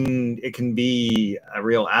art, it can be a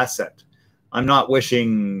real asset. I'm not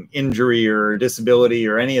wishing injury or disability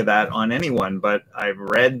or any of that on anyone, but I've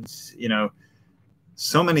read,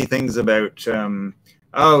 so many things about,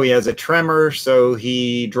 he has a tremor, so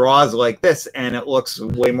he draws like this, and it looks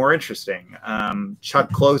way more interesting. Chuck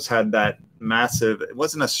Close had that massive, it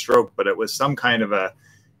wasn't a stroke, but it was some kind of a...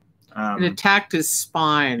 it attacked his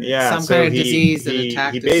spine. Yeah, some kind of disease that attacked his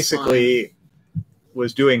spine. He basically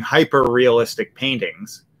was doing hyper-realistic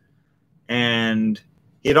paintings, and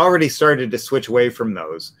he had already started to switch away from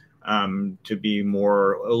those to be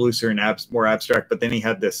more looser and more abstract, but then he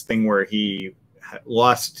had this thing where he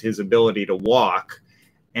lost his ability to walk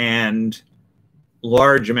and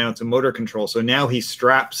large amounts of motor control. So now he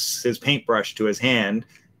straps his paintbrush to his hand,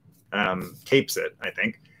 tapes it, I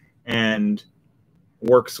think, and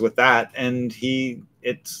works with that. And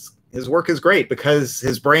his work is great because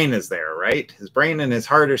his brain is there, right? His brain and his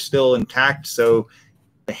heart are still intact. So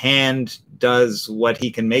the hand does what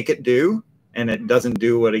he can make it do, and it doesn't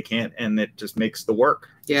do what he can't, and it just makes the work.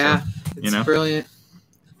 Yeah, so, it's brilliant.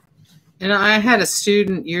 And I had a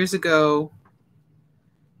student years ago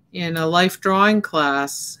in a life drawing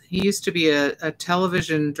class. He used to be a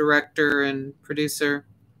television director and producer,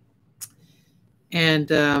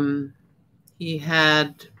 and he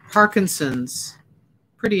had Parkinson's,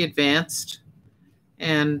 pretty advanced,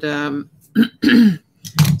 and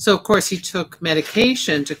so of course he took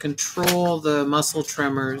medication to control the muscle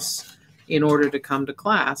tremors in order to come to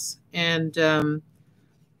class. And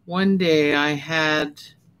one day I had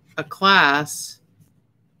a class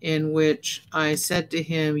in which I said to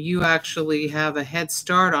him, you actually have a head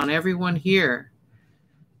start on everyone here,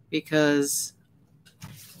 because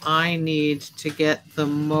I need to get the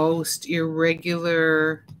most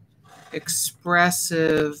irregular,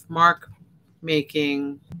 expressive mark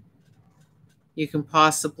making you can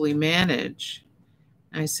possibly manage.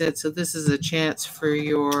 I said, so this is a chance for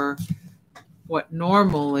your, what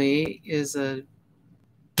normally is a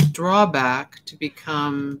drawback,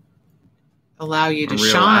 to allow you to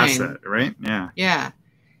shine. Asset, right? Yeah. Yeah.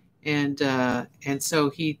 And so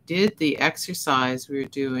he did the exercise we were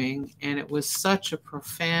doing, and it was such a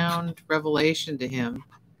profound revelation to him.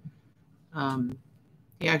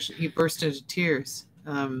 He burst into tears.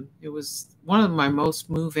 It was one of my most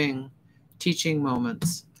moving teaching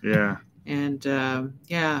moments. Yeah. And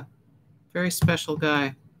very special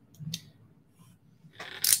guy.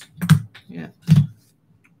 Yeah.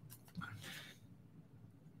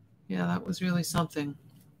 Yeah, that was really something.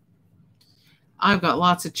 I've got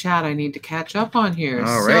lots of chat I need to catch up on here.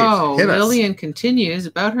 All right. So Lillian continues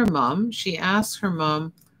about her mom. She asks her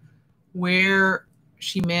mom where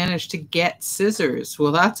she managed to get scissors.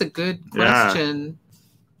 Well, that's a good question.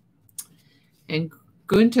 Yeah. And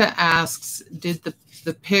Gunta asks, did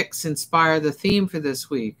the picks inspire the theme for this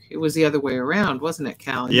week? It was the other way around, wasn't it,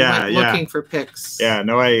 Cal? You went looking for picks. Yeah,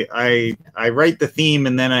 no, I write the theme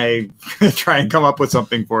and then I try and come up with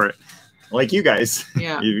something for it. Like you guys.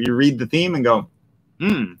 Yeah. You read the theme and go,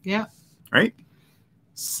 yeah. Right?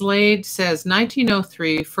 Slade says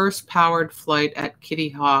 1903, first powered flight at Kitty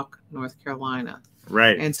Hawk, North Carolina.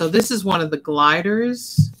 Right. And so this is one of the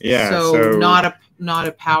gliders. Yeah. So not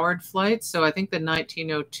a powered flight. So I think the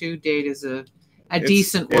 1902 date is a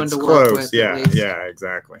decent one to work with. Yeah. Yeah,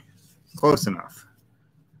 exactly. Close enough.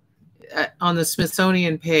 On the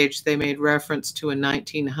Smithsonian page, they made reference to a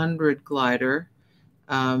 1900 glider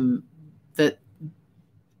that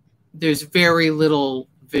there's very little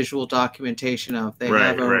visual documentation of. They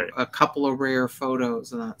have a couple of rare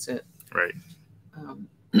photos, and that's it. Right.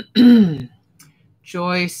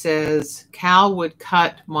 Joy says, Cal would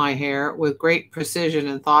cut my hair with great precision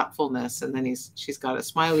and thoughtfulness. And then she's got a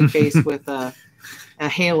smiley face with a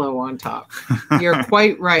halo on top. You're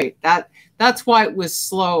quite right. That's why it was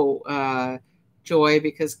slow, Joy,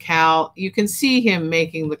 because Cal, you can see him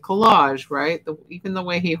making the collage, right? Even the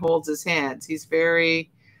way he holds his hands. He's very,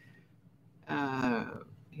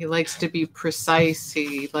 he likes to be precise.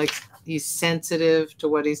 He's sensitive to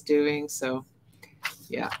what he's doing. So,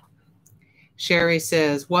 yeah. Sherry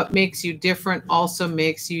says, what makes you different also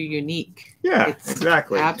makes you unique. Yeah,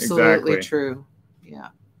 exactly. Absolutely true. Yeah.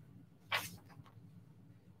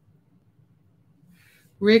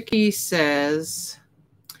 Ricky says,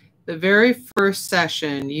 the very first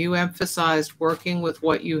session, you emphasized working with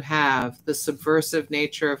what you have, the subversive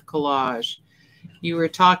nature of collage. You were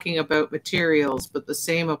talking about materials, but the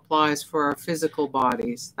same applies for our physical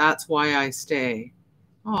bodies. That's why I stay.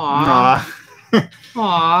 Aww.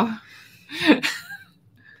 Aww.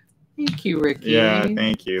 Thank you, Ricky. Yeah,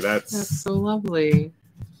 thank you. That's so lovely.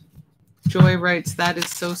 Joy writes, that is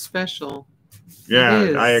so special.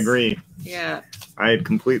 Yeah, I agree. Yeah. I had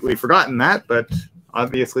completely forgotten that, but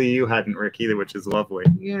obviously you hadn't, Ricky, which is lovely.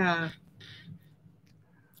 Yeah.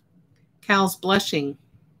 Cal's blushing.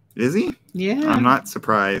 Is he? Yeah. I'm not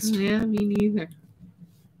surprised. Yeah, me neither.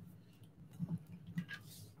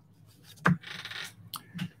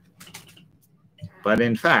 But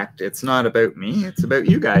in fact, it's not about me. It's about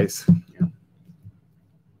you guys. Yeah.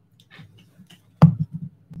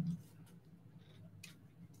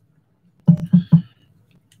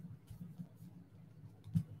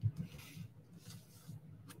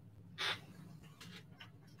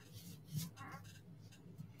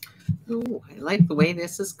 Ooh, I like the way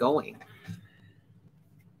this is going.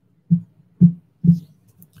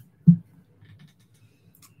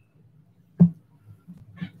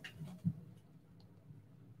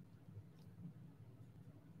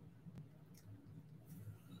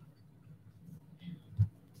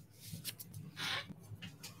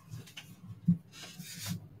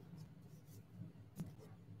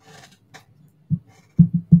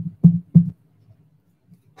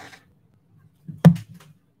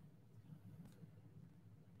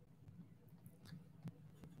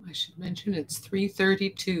 I should mention it's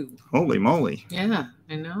 3:32. Holy moly. Yeah,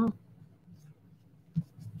 I know.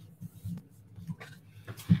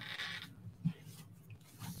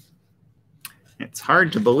 It's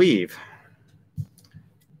hard to believe.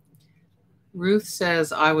 Ruth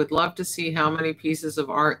says, I would love to see how many pieces of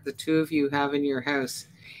art the two of you have in your house.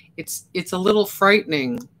 It's a little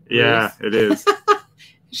frightening. Yeah, Ruth. It is.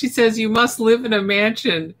 She says, you must live in a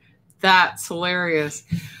mansion. That's hilarious.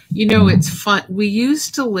 You know, it's fun. We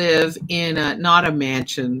used to live in not a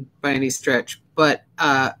mansion by any stretch, but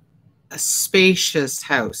a spacious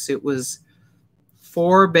house. It was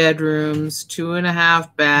 4 bedrooms,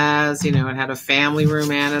 2.5 baths. You know, it had a family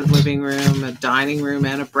room and a living room, a dining room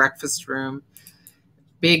and a breakfast room,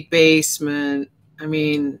 big basement. I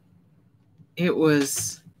mean,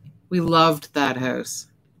 we loved that house.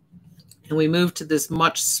 And we moved to this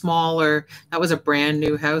much smaller, that was a brand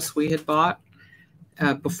new house we had bought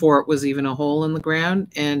before it was even a hole in the ground.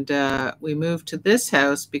 And we moved to this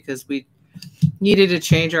house because we needed to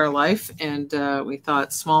change our life. And we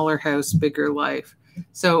thought smaller house, bigger life.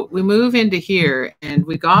 So we move into here and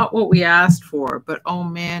we got what we asked for. But oh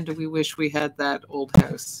man, do we wish we had that old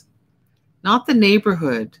house. Not the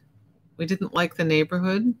neighborhood. We didn't like the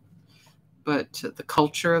neighborhood, but the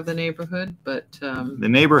culture of the neighborhood. But the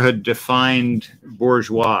neighborhood defined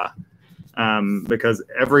bourgeois because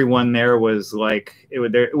everyone there was like, it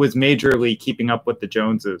was majorly keeping up with the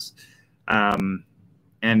Joneses.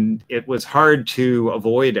 And it was hard to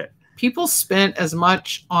avoid it. People spent as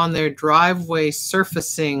much on their driveway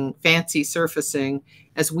surfacing, fancy surfacing,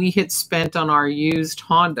 as we had spent on our used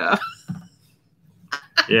Honda.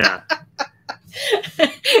 Yeah.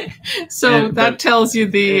 So that tells you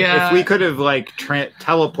the. If we could have like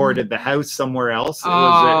teleported the house somewhere else, it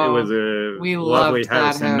was a lovely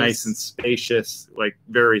house and nice and spacious, like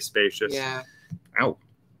very spacious. Yeah. Ow,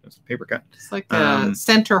 that's a paper cut. It's like a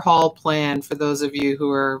center hall plan for those of you who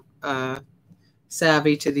are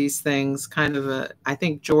savvy to these things. Kind of a, I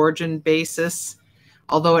think, Georgian basis,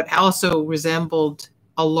 although it also resembled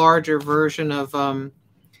a larger version of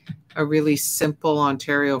a really simple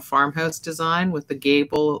Ontario farmhouse design with the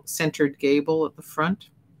gable, centered gable at the front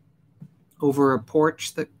over a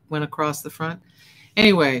porch that went across the front.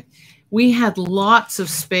 Anyway, we had lots of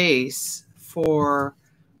space for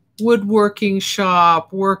woodworking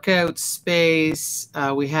shop, workout space.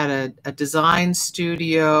 We had a design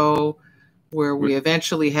studio where we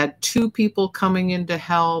eventually had 2 people coming in to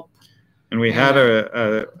help. And we had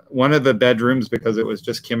one of the bedrooms, because it was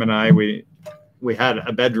just Kim and I, we had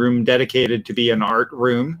a bedroom dedicated to be an art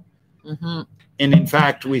room. Mm-hmm. And in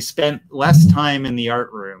fact, we spent less time in the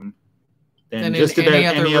art room than just about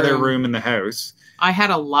any other room in the house. I had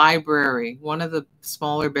a library. One of the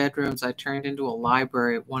smaller bedrooms I turned into a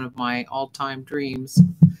library, one of my all-time dreams.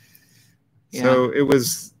 Yeah. So it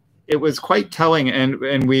was quite telling, and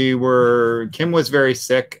Kim was very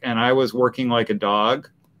sick and I was working like a dog.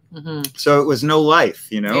 Mm-hmm. So it was no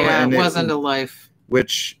life, you know. Yeah, and it wasn't a life.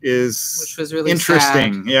 Which was really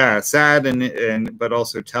interesting. Sad. Yeah, sad and but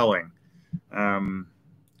also telling.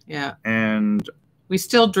 Yeah. And we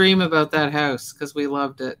still dream about that house because we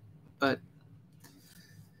loved it, but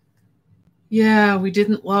yeah, we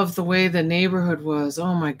didn't love the way the neighborhood was.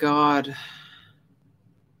 Oh my God.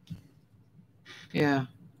 Yeah.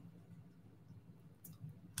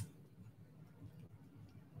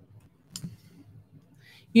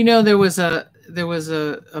 You know, there was a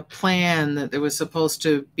plan that there was supposed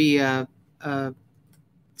to be some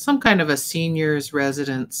kind of a seniors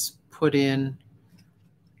residence put in,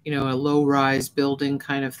 you know, a low-rise building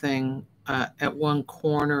kind of thing at one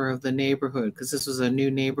corner of the neighborhood, because this was a new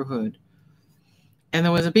neighborhood. And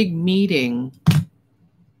there was a big meeting,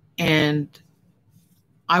 and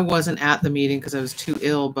I wasn't at the meeting because I was too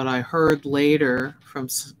ill, but I heard later from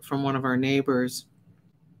one of our neighbors.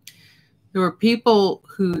 There were people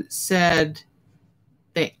who said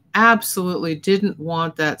they absolutely didn't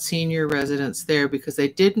want that senior residence there because they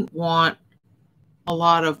didn't want a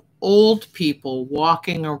lot of old people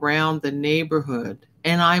walking around the neighborhood.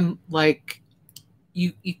 And I'm like,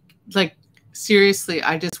 you like, seriously,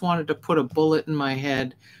 I just wanted to put a bullet in my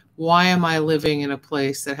head. Why am I living in a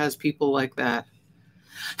place that has people like that?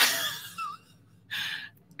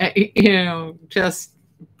 You know, just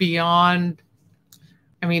beyond.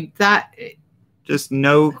 I mean, that just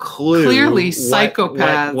no clue. Clearly,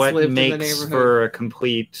 psychopaths what live makes in the neighborhood for a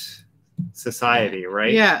complete society,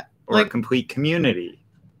 right? Yeah, or like, a complete community.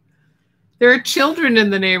 There are children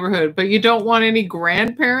in the neighborhood, but you don't want any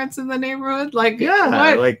grandparents in the neighborhood. Like, yeah,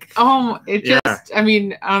 what? Like, it just. Yeah. I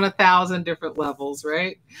mean, on 1,000 different levels,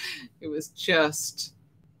 right? It was just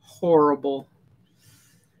horrible.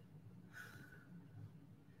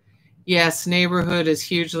 Yes, neighborhood is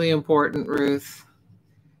hugely important, Ruth.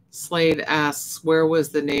 Slade asks, where was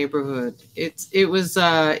the neighborhood? It was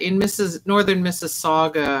in northern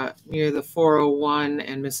Mississauga, near the 401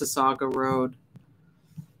 and Mississauga Road.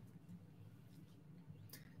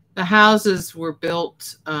 The houses were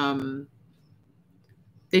built,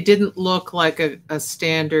 they didn't look like a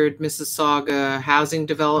standard Mississauga housing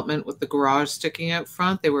development with the garage sticking out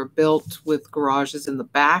front. They were built with garages in the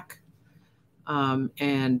back.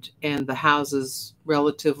 And the houses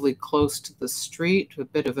relatively close to the street, a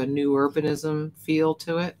bit of a new urbanism feel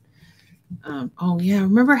to it. Oh yeah,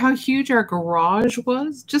 remember how huge our garage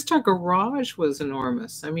was? Just our garage was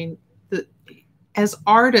enormous. I mean, as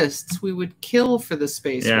artists, we would kill for the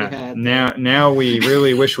space we had. Now we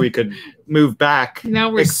really wish we could move back.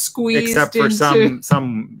 Now we're squeezed except for into...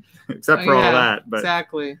 except for all that. But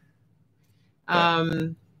exactly.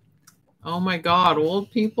 Oh my God,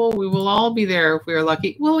 old people, we will all be there if we are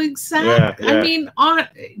lucky. Well, exactly. Yeah. I mean,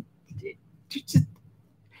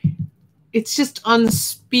 it's just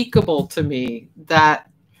unspeakable to me that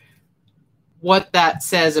what that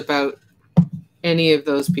says about any of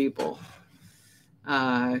those people.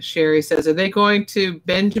 Sherry says, are they going to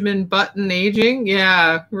Benjamin Button aging?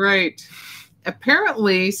 Yeah, right.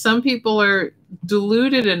 Apparently, some people are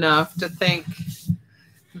deluded enough to think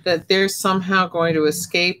that they're somehow going to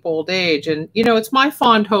escape old age. And, you know, it's my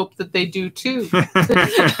fond hope that they do too.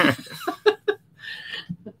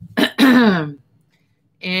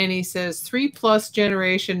 And he says, 3+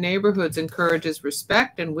 generation neighborhoods encourages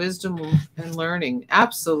respect and wisdom and learning.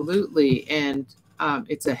 Absolutely. And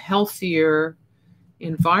it's a healthier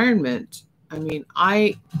environment. I mean,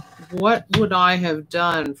 what would I have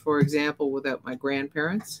done, for example, without my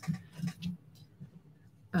grandparents?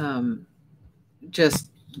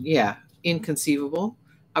 Yeah, inconceivable.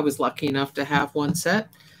 I was lucky enough to have one set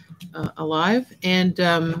alive. And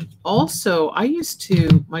also,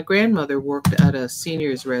 my grandmother worked at a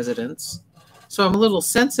seniors residence. So I'm a little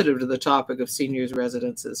sensitive to the topic of seniors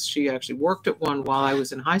residences. She actually worked at one while I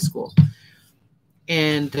was in high school.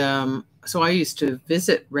 And so I used to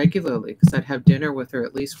visit regularly because I'd have dinner with her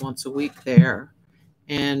at least once a week there.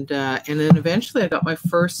 And then eventually I got my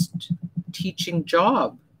first teaching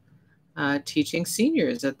job teaching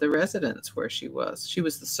seniors at the residence where she was. She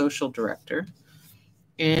was the social director.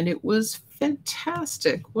 And it was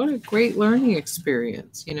fantastic. What a great learning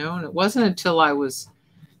experience, you know. And it wasn't until I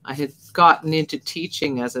had gotten into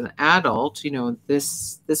teaching as an adult, you know,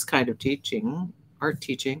 this kind of teaching, art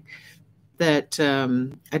teaching, that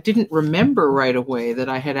I didn't remember right away that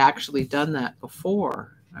I had actually done that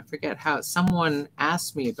before. I forget how. Someone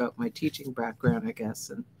asked me about my teaching background, I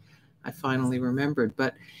guess, and I finally remembered.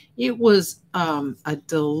 But it was a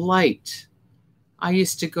delight. I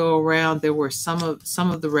used to go around. There were some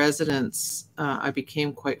of the residents I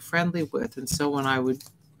became quite friendly with, and so when I would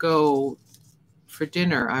go for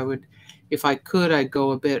dinner, I would, if I could, I'd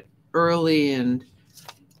go a bit early and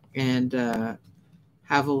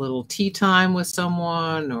have a little tea time with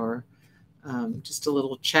someone, or just a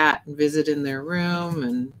little chat and visit in their room,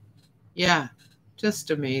 and yeah,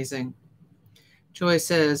 just amazing. Joy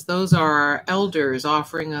says, those are our elders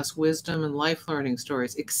offering us wisdom and life learning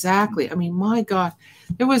stories. Exactly. I mean, my God,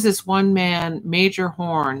 there was this one man, Major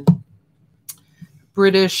Horn,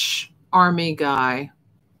 British Army guy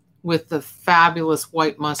with the fabulous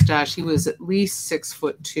white mustache. He was at least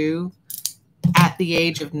 6'2" at the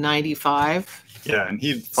age of 95. Yeah, and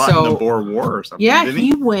he fought in the Boer War or something. Yeah, didn't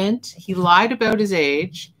he? He lied about his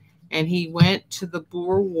age, and he went to the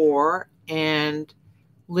Boer War and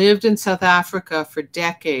lived in South Africa for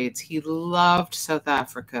decades. He loved South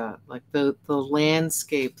Africa, like the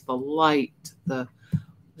landscape, the light, the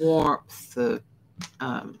warmth,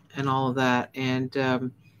 and all of that. And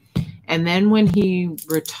then when he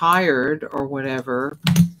retired or whatever,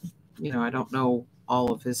 you know, I don't know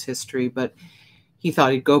all of his history, but he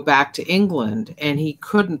thought he'd go back to England, and he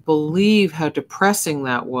couldn't believe how depressing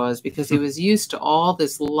that was, because he was used to all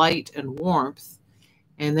this light and warmth.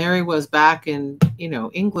 And there he was back in, you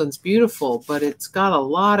know, England's beautiful, but it's got a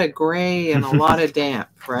lot of gray and a lot of damp,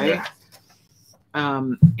 right?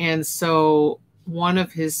 Yeah. And so one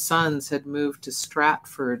of his sons had moved to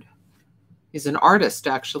Stratford. He's an artist,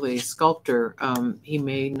 actually, sculptor. He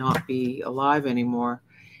may not be alive anymore.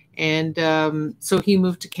 And so he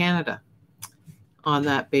moved to Canada on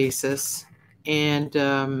that basis. And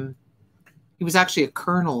he was actually a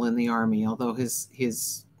colonel in the army, although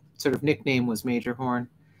his sort of nickname was Major Horn.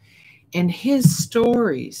 And his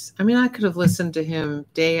stories, I mean, I could have listened to him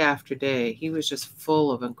day after day. He was just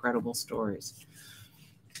full of incredible stories.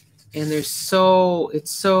 And it's so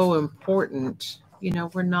important. You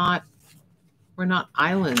know, we're not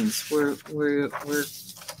islands. We're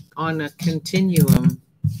on a continuum,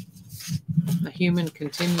 a human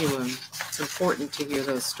continuum. It's important to hear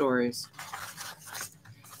those stories.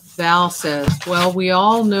 Val says, well, we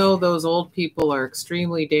all know those old people are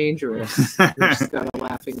extremely dangerous. Just got a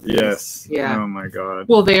laughing face. Yes. Yeah. Oh, my God.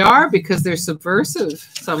 Well, they are, because they're subversive,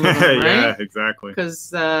 some of them, right? Yeah, exactly. Because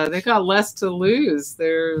they got less to lose.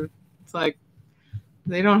 It's like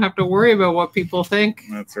they don't have to worry about what people think.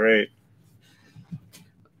 That's right.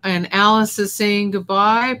 And Alice is saying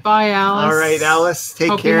goodbye. Bye, Alice. All right, Alice.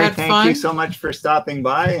 Take care. Thank you so much for stopping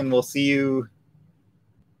by, and we'll see you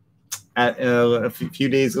at a few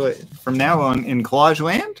days from now in Collage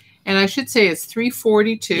Land. And I should say it's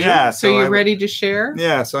 3:42. Yeah. So you're ready to share?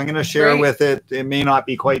 Yeah. So I'm going to share with it. It may not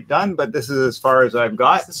be quite done, but this is as far as I've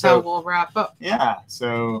got. This is how we'll wrap up. Yeah.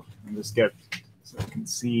 So I'll just get so I can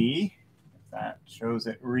see if that shows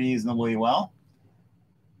it reasonably well.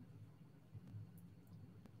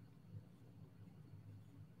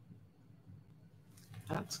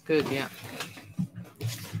 That's good. Yeah.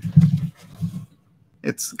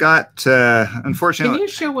 It's got, unfortunately. Can you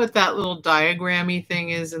show what that little diagrammy thing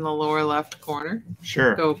is in the lower left corner?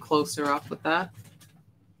 Sure. Go closer up with that.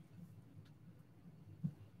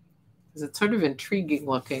 Because it's sort of intriguing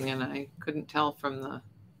looking, and I couldn't tell from the,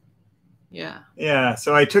 yeah. Yeah,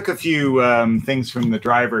 so I took a few things from the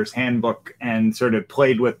driver's handbook and sort of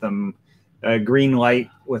played with them. A green light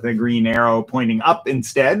with a green arrow pointing up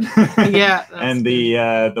instead. Yeah. And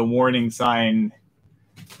the warning sign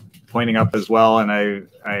pointing up as well, and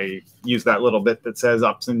I use that little bit that says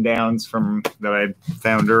ups and downs from that I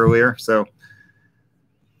found earlier. So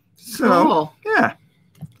cool. Yeah.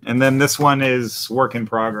 And then this one is work in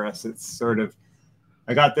progress. It's sort of,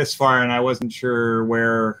 I got this far and I wasn't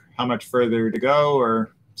sure how much further to go,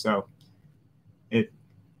 or so it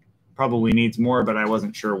probably needs more, but I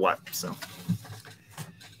wasn't sure what.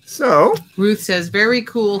 So Ruth says, very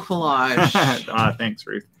cool collage. Thanks,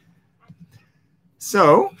 Ruth.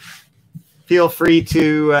 So feel free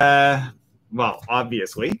to, well,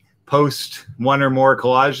 obviously, post one or more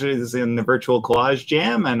collages in the virtual collage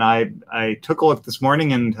jam. And I took a look this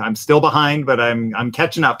morning, and I'm still behind, but I'm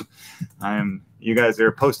catching up. I'm you guys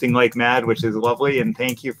are posting like mad, which is lovely. And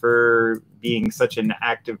thank you for being such an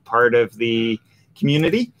active part of the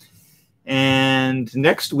community. And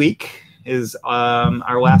next week is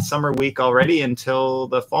our last summer week already until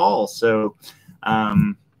the fall. So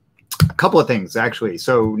a couple of things, actually.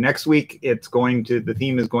 So next week, the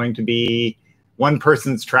theme is going to be one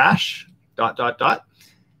person's trash, ...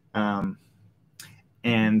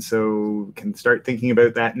 And so we can start thinking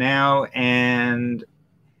about that now. And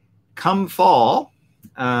come fall,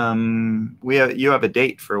 you have a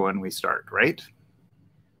date for when we start, right?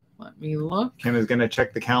 Let me look. Kim is going to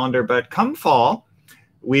check the calendar, but come fall,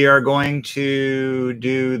 we are going to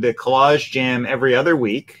do the Collage Jam every other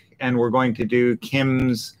week, and we're going to do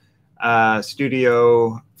Kim's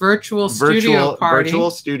virtual studio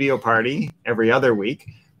party every other week.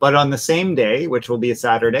 But on the same day, which will be a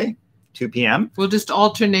Saturday, 2 p.m. We'll just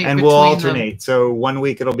alternate. And we'll alternate. Them. So 1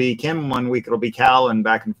 week it'll be Kim, 1 week it'll be Cal, and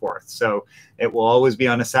back and forth. So it will always be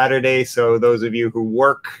on a Saturday. So those of you who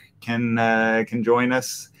work can join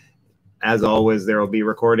us. As always, there will be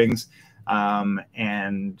recordings.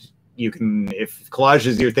 And you can, if collage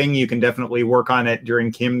is your thing, you can definitely work on it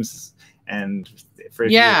during Kim's and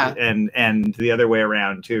the other way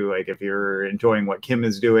around too. Like if you're enjoying what Kim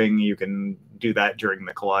is doing, you can do that during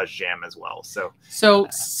the Collage Jam as well. So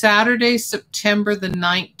Saturday, September the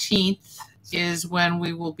 19th is when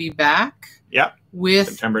we will be back. Yep. With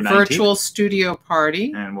September 19th. Virtual studio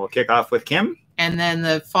party. And we'll kick off with Kim. And then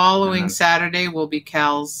the following Saturday will be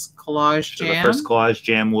Cal's Collage Jam. The first Collage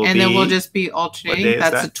Jam will be. And then we'll just be alternating.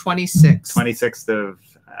 That's the 26th. 26th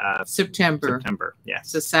of September. Yes.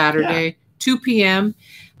 It's a Saturday, 2 p.m.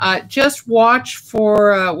 Just watch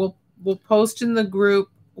for, we'll post in the group.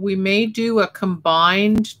 We may do a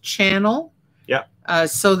combined channel. Yep.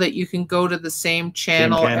 So that you can go to the same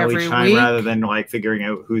channel every week. Rather than like figuring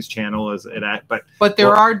out whose channel is it at. But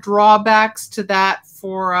there are drawbacks to that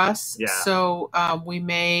for us. Yeah. So we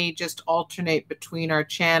may just alternate between our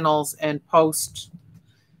channels and post.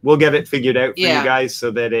 We'll get it figured out for you guys so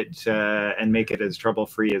that and make it as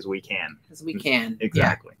trouble-free as we can.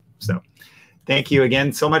 Exactly. Yeah. So thank you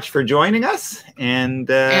again so much for joining us. And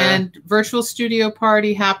Virtual Studio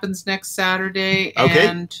Party happens next Saturday. Okay.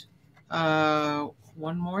 And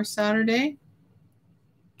one more Saturday.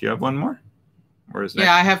 Do you have one more? Or is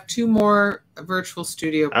I have 2 more virtual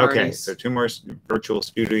studio parties. Okay, so 2 more virtual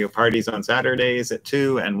studio parties on Saturdays at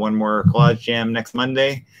 2, and 1 more Collage Jam next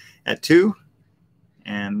Monday at 2.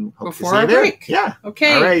 And hope before our break. Yeah.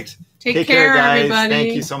 Okay. All right. Take care, guys. everybody.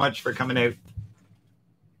 Thank you so much for coming out.